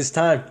not worth his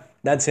time.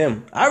 That's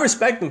him. I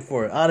respect him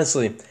for it,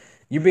 honestly.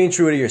 You're being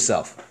true to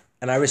yourself.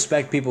 And I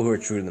respect people who are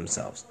true to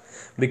themselves.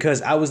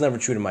 Because I was never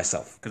true to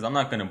myself. Because I'm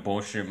not going to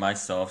bullshit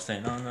myself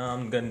saying, oh, no,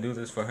 I'm going to do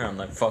this for her. I'm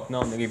like, fuck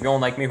no, nigga. If you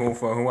don't like me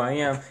for who I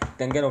am,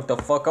 then get the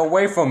fuck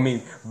away from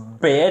me,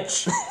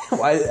 bitch.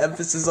 Why the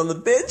emphasis on the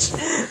bitch?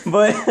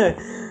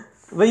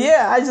 But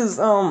yeah, I just,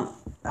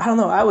 I don't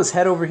know. I was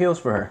head over heels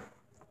for her.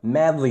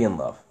 Madly in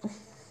love.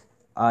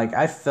 Like,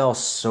 I fell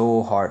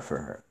so hard for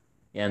her.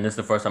 Yeah, and this is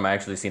the first time I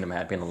actually seen him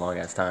happy in a long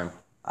ass time.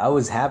 I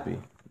was happy.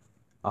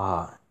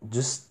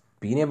 Just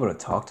being able to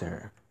talk to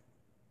her.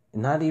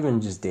 Not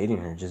even just dating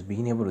her, just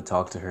being able to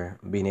talk to her,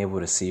 being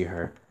able to see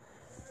her.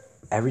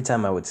 Every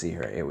time I would see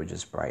her, it would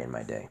just brighten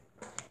my day.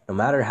 No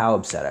matter how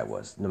upset I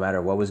was, no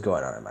matter what was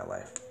going on in my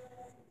life,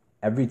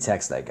 every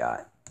text I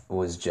got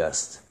was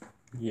just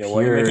yeah,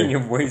 why are you making your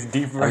voice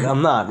deeper?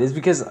 I'm not. It's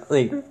because,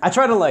 like, I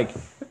try to, like...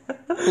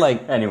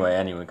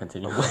 Anyway,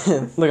 continue.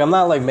 Look, I'm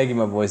not, like, making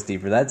my voice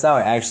deeper. That's how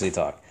I actually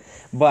talk.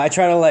 But I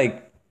try to,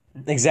 like,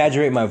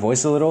 exaggerate my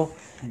voice a little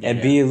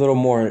and be a little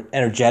more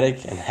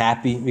energetic and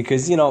happy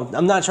because, you know,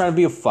 I'm not trying to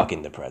be a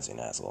fucking depressing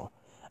asshole.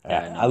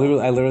 Yeah, I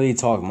literally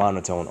talk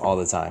monotone all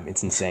the time.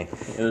 It's insane.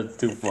 It's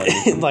too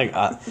funny.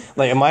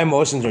 like my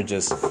emotions are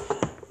just,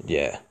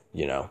 yeah,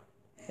 you know,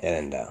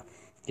 and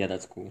yeah,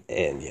 that's cool.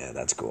 And yeah,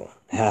 that's cool.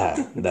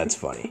 That's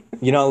funny.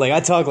 You know, like I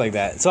talk like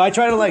that, so I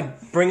try to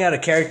like bring out a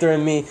character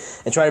in me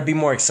and try to be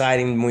more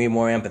exciting,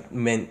 more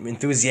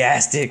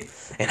enthusiastic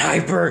and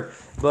hyper.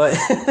 But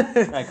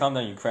alright, calm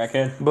down, you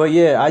crackhead. But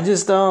yeah, I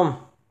just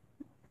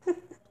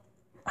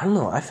I I don't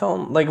know. I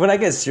felt like when I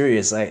get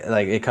serious,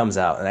 like it comes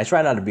out, and I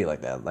try not to be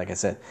like that. Like I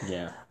said,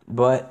 Yeah.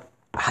 but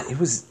it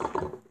was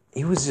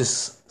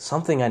just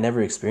something I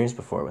never experienced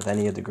before with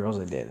any of the girls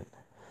I dated.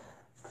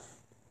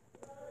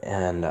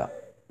 And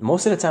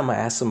most of the time I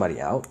asked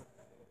somebody out,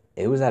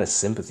 it was out of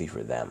sympathy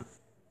for them,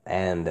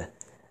 and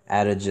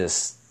out of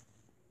just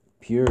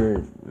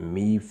pure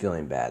me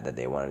feeling bad that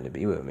they wanted to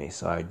be with me.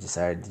 So I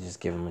decided to just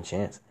give them a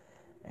chance,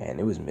 and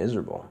it was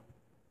miserable.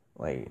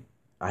 Like,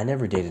 I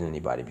never dated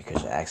anybody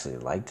because I actually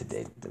liked to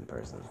date in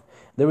person.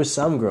 There were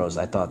some girls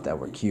I thought that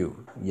were cute,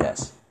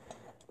 yes.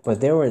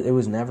 But it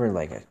was never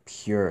like a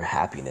pure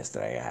happiness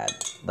that I had.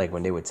 Like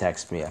when they would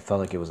text me, I felt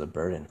like it was a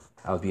burden.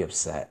 I would be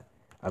upset.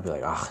 I'd be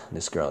like,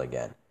 this girl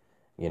again.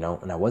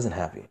 And I wasn't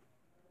happy.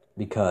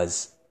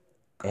 Because,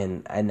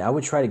 and I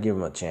would try to give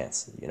them a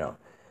chance,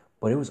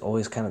 But it was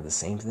always kind of the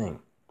same thing.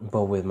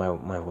 But with my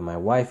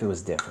wife, it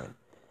was different.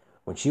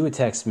 When she would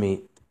text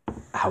me,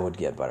 I would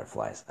get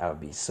butterflies. I would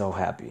be so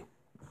happy.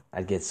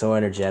 I'd get so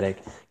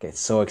energetic, get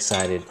so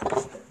excited.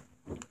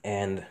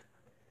 And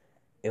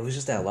it was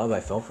just that love I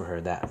felt for her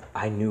that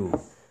I knew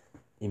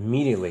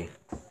immediately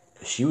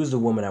she was the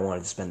woman I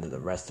wanted to spend the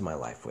rest of my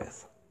life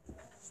with.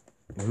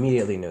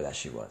 Immediately knew that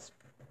she was.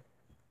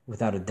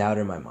 Without a doubt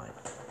in my mind.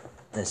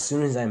 And as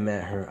soon as I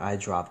met her, I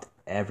dropped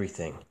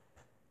everything.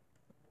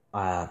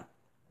 I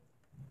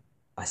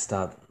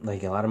stopped,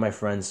 like a lot of my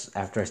friends,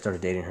 after I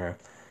started dating her,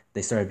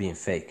 they started being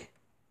fake,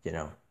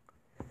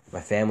 My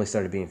family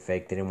started being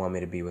fake. They didn't want me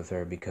to be with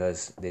her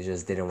because they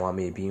just didn't want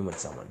me being with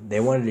someone. They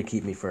wanted to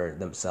keep me for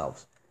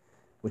themselves,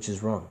 which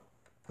is wrong.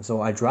 So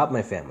I dropped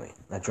my family.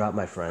 I dropped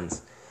my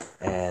friends.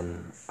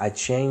 And I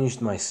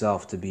changed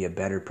myself to be a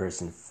better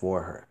person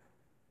for her.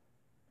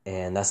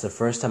 And that's the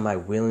first time I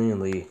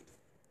willingly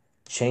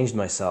changed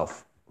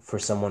myself for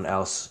someone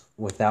else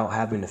without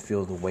having to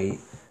feel the weight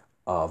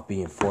of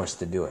being forced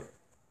to do it.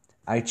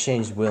 I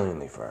changed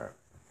willingly for her.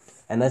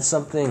 And that's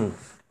something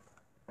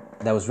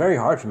that was very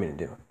hard for me to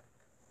do.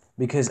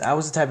 Because I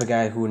was the type of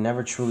guy who would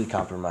never truly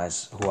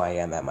compromise who I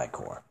am at my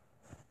core.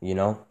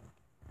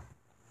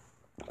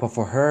 But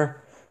for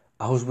her,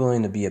 I was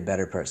willing to be a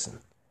better person.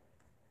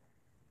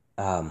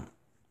 And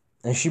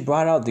she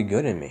brought out the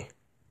good in me.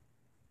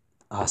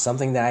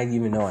 Something that I didn't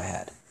even know I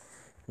had.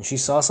 And she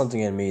saw something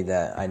in me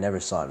that I never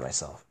saw in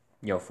myself.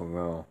 Yo, for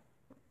real.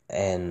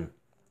 And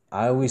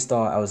I always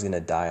thought I was going to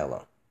die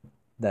alone.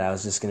 That I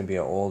was just going to be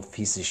an old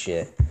piece of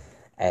shit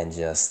and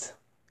just...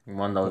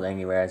 One of those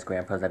angry-ass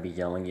grandpas that be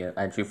yelling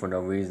at you for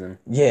no reason.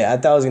 Yeah, I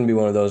thought I was going to be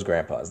one of those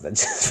grandpas that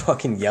just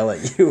fucking yell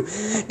at you.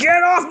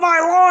 Get off my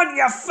lawn,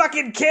 you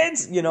fucking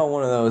kids!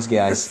 One of those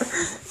guys.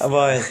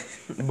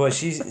 But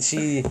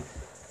she...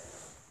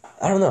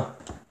 I don't know.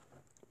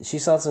 She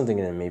saw something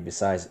in me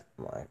besides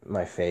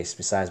my face,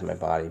 besides my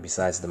body,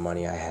 besides the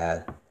money I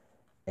had.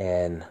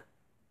 And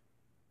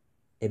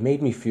it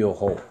made me feel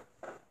whole.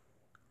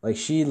 Like,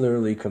 she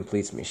literally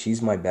completes me.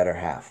 She's my better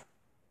half.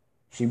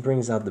 She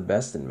brings out the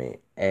best in me.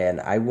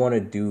 And I want to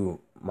do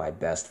my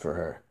best for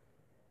her.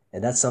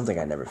 And that's something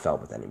I never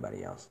felt with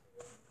anybody else.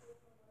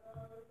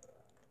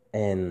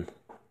 And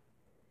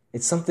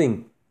it's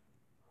something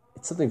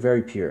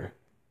very pure.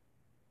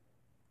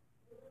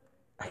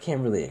 I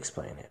can't really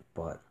explain it,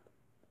 but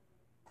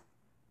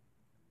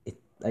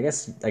I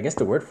guess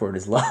the word for it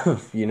is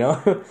love, It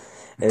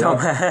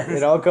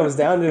all comes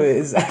down to it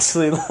is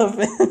actually love.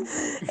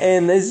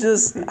 And it's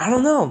just, I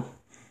don't know.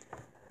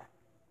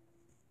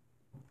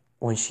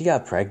 When she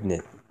got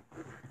pregnant,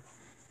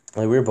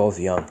 like, we were both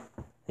young.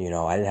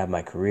 I didn't have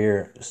my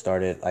career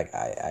started. Like,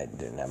 I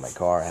didn't have my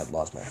car. I had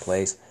lost my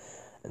place.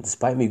 And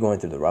despite me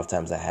going through the rough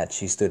times I had,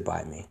 she stood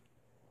by me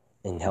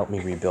and helped me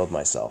rebuild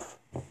myself.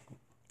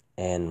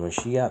 And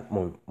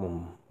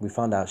when we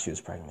found out she was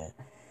pregnant,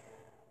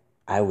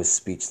 I was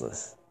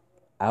speechless.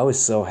 I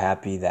was so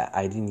happy that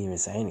I didn't even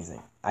say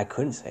anything. I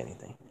couldn't say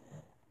anything.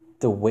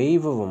 The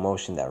wave of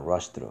emotion that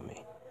rushed through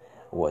me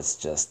was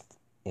just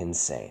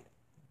insane.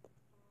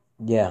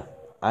 Yeah,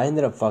 I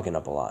ended up fucking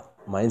up a lot.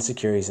 My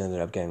insecurities ended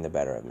up getting the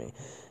better of me.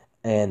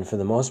 And for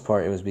the most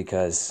part, it was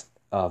because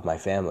of my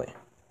family.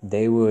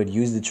 They would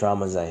use the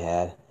traumas I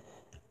had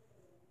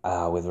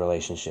with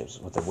relationships,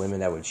 with the women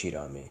that would cheat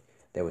on me.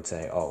 They would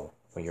say, oh,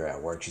 when you're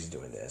at work, she's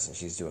doing this and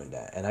she's doing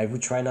that. And I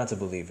would try not to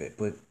believe it,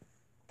 but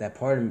that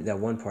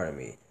one part of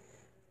me,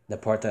 the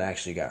part that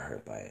actually got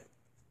hurt by it,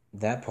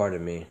 that part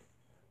of me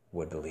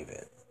would believe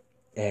it.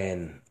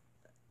 And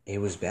it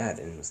was bad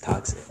and it was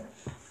toxic.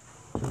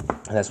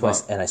 And that's why,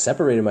 and I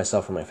separated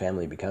myself from my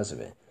family because of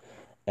it.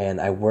 And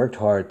I worked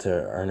hard to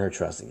earn her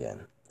trust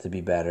again, to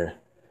be better.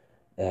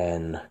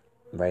 And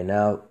right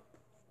now,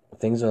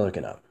 things are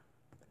looking up.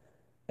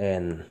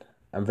 And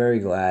I'm very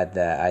glad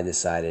that I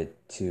decided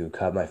to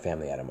cut my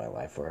family out of my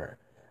life for her.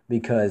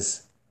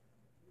 Because,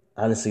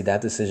 honestly, that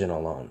decision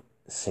alone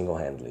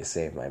single-handedly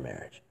saved my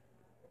marriage.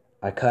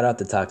 I cut out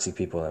the toxic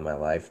people in my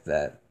life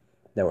that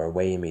were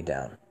weighing me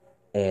down.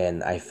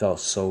 And I felt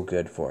so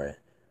good for it.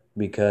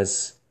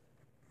 Because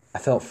I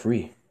felt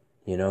free,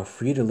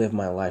 free to live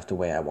my life the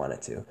way I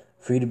wanted to.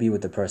 Free to be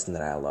with the person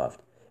that I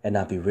loved and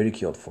not be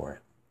ridiculed for it.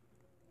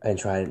 and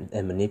tried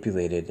and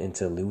manipulated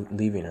into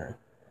leaving her.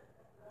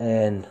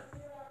 And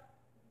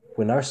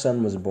when our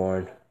son was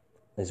born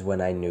is when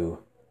I knew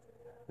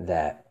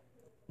that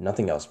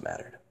nothing else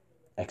mattered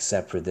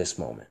except for this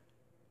moment.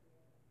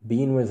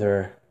 Being with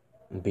her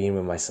and being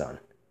with my son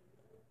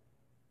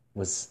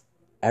was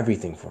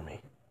everything for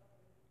me.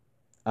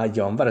 I'm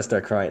about to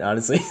start crying,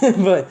 honestly.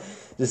 But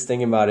just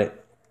thinking about it.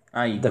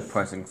 You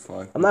depressing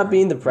fuck. I'm not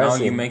being depressing.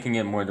 No, you're making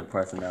it more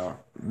depressing now.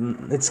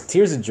 It's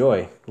tears of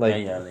joy.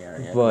 Like,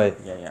 yeah. But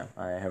yeah.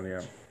 I have you.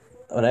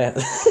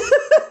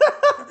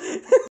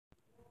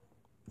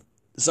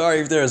 Sorry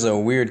if there was a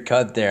weird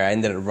cut there. I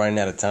ended up running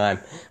out of time.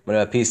 I'm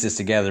gonna piece this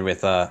together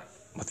with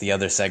the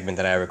other segment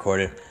that I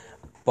recorded.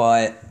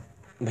 But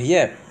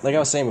yeah, like I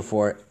was saying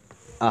before,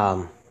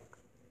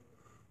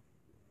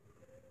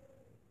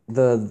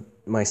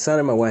 my son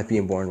and my wife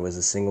being born was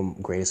the single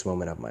greatest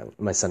moment of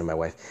my son and my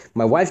wife.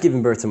 My wife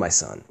giving birth to my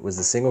son was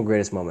the single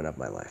greatest moment of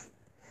my life.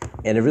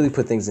 And it really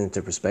put things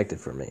into perspective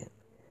for me.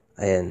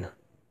 And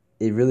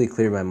it really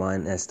cleared my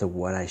mind as to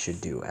what I should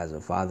do as a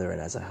father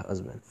and as a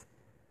husband.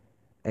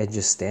 And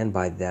just stand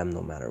by them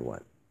no matter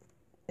what.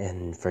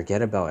 And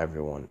forget about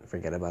everyone.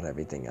 Forget about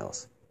everything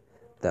else.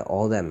 That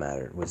all that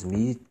mattered was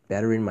me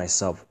bettering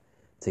myself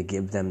to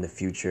give them the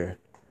future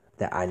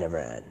that I never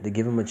had. To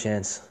give them a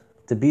chance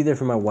to be there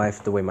for my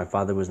wife the way my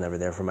father was never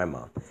there for my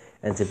mom.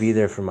 And to be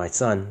there for my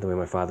son the way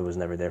my father was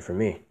never there for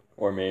me.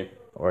 Or me.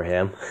 Or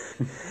him.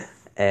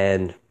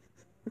 And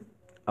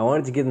I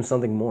wanted to give them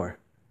something more.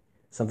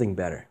 Something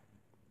better.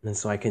 And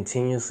so I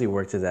continuously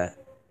worked to that.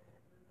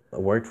 I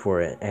worked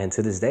for it. And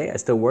to this day, I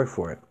still work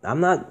for it.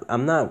 I'm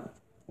not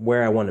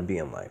where I want to be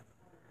in life.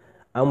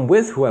 I'm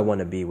with who I want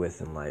to be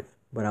with in life.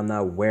 But I'm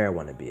not where I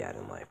want to be at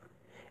in life.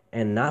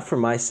 And not for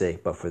my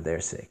sake, but for their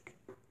sake.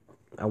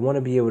 I want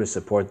to be able to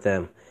support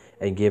them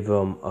and give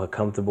them a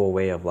comfortable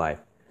way of life.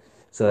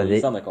 So that you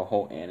sound like a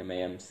whole anime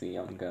MC.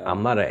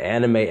 I'm not an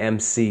anime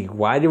MC.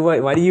 Why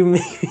do you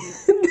make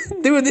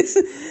do this?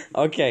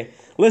 Okay,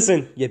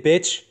 listen, you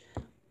bitch.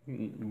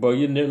 Bro,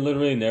 you're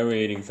literally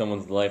narrating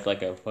someone's life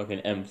like a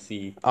fucking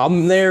MC.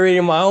 I'm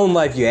narrating my own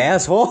life, you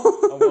asshole.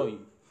 Oh,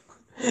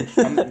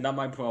 well, not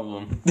my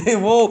problem.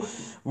 Well,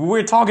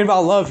 we're talking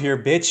about love here,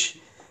 bitch.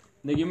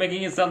 Nigga, you're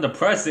making it sound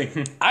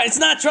depressing. It's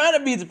not trying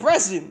to be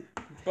depressing.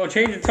 Bro,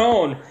 change the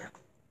tone.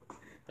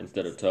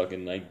 Instead of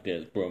talking like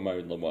this, bro, my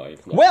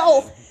wife.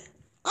 Well,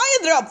 I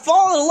ended up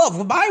falling in love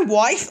with my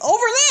wife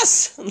over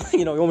this.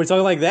 You want me to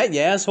talk like that, you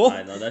asshole?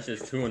 I know, that's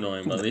just too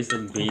annoying, but at least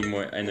I'm being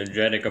more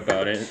energetic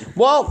about it.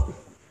 Well,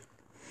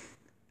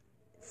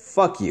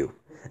 fuck you.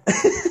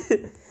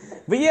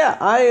 But yeah,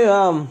 I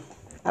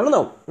don't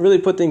know, really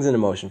put things into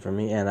motion for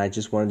me, and I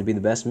just wanted to be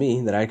the best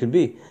me that I could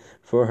be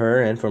for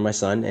her and for my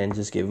son, and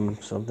just give him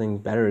something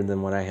better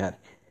than what I had.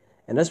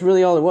 And that's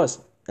really all it was.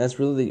 That's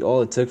really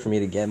all it took for me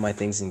to get my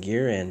things in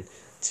gear and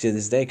to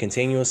this day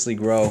continuously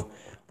grow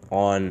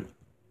on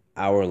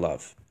our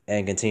love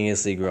and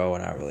continuously grow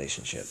in our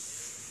relationship.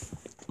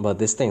 But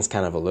this thing's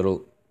kind of a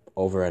little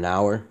over an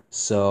hour,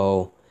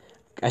 so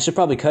I should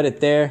probably cut it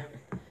there.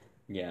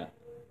 Yeah.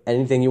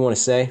 Anything you want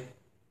to say?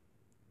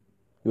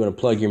 You want to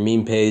plug your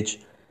meme page?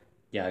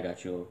 Yeah, I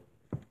got you.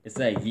 It's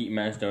that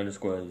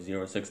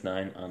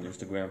yeetmaster_069 on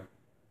Instagram.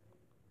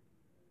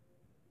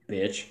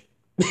 Bitch.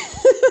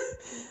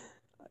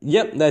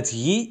 Yep, that's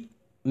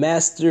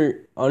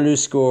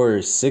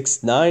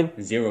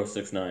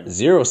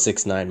yeetmaster_69.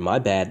 069, my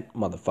bad,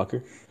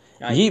 motherfucker.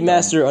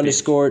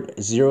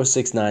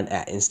 Yeetmaster_069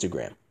 at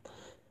Instagram.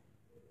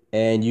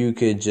 And you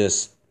could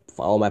just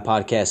follow my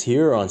podcast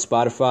here on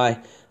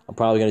Spotify. I'm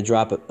probably going to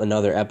drop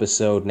another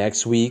episode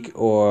next week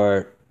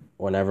or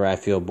whenever I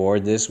feel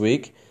bored this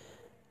week.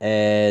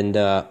 And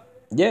yeah,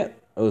 it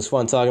was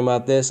fun talking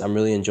about this. I'm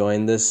really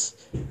enjoying this.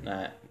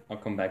 I'll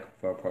come back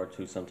for a part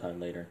 2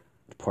 sometime later.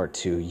 Part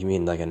 2? You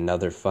mean like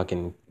another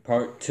fucking...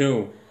 Part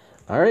 2.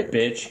 Alright.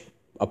 Bitch.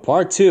 A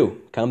part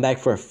 2. Come back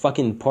for a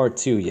fucking part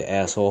 2, you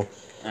asshole.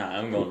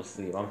 I'm going to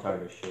sleep. I'm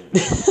tired of shit.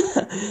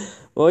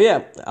 Well,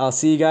 yeah. I'll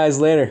see you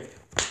guys later.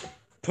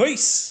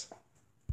 Peace.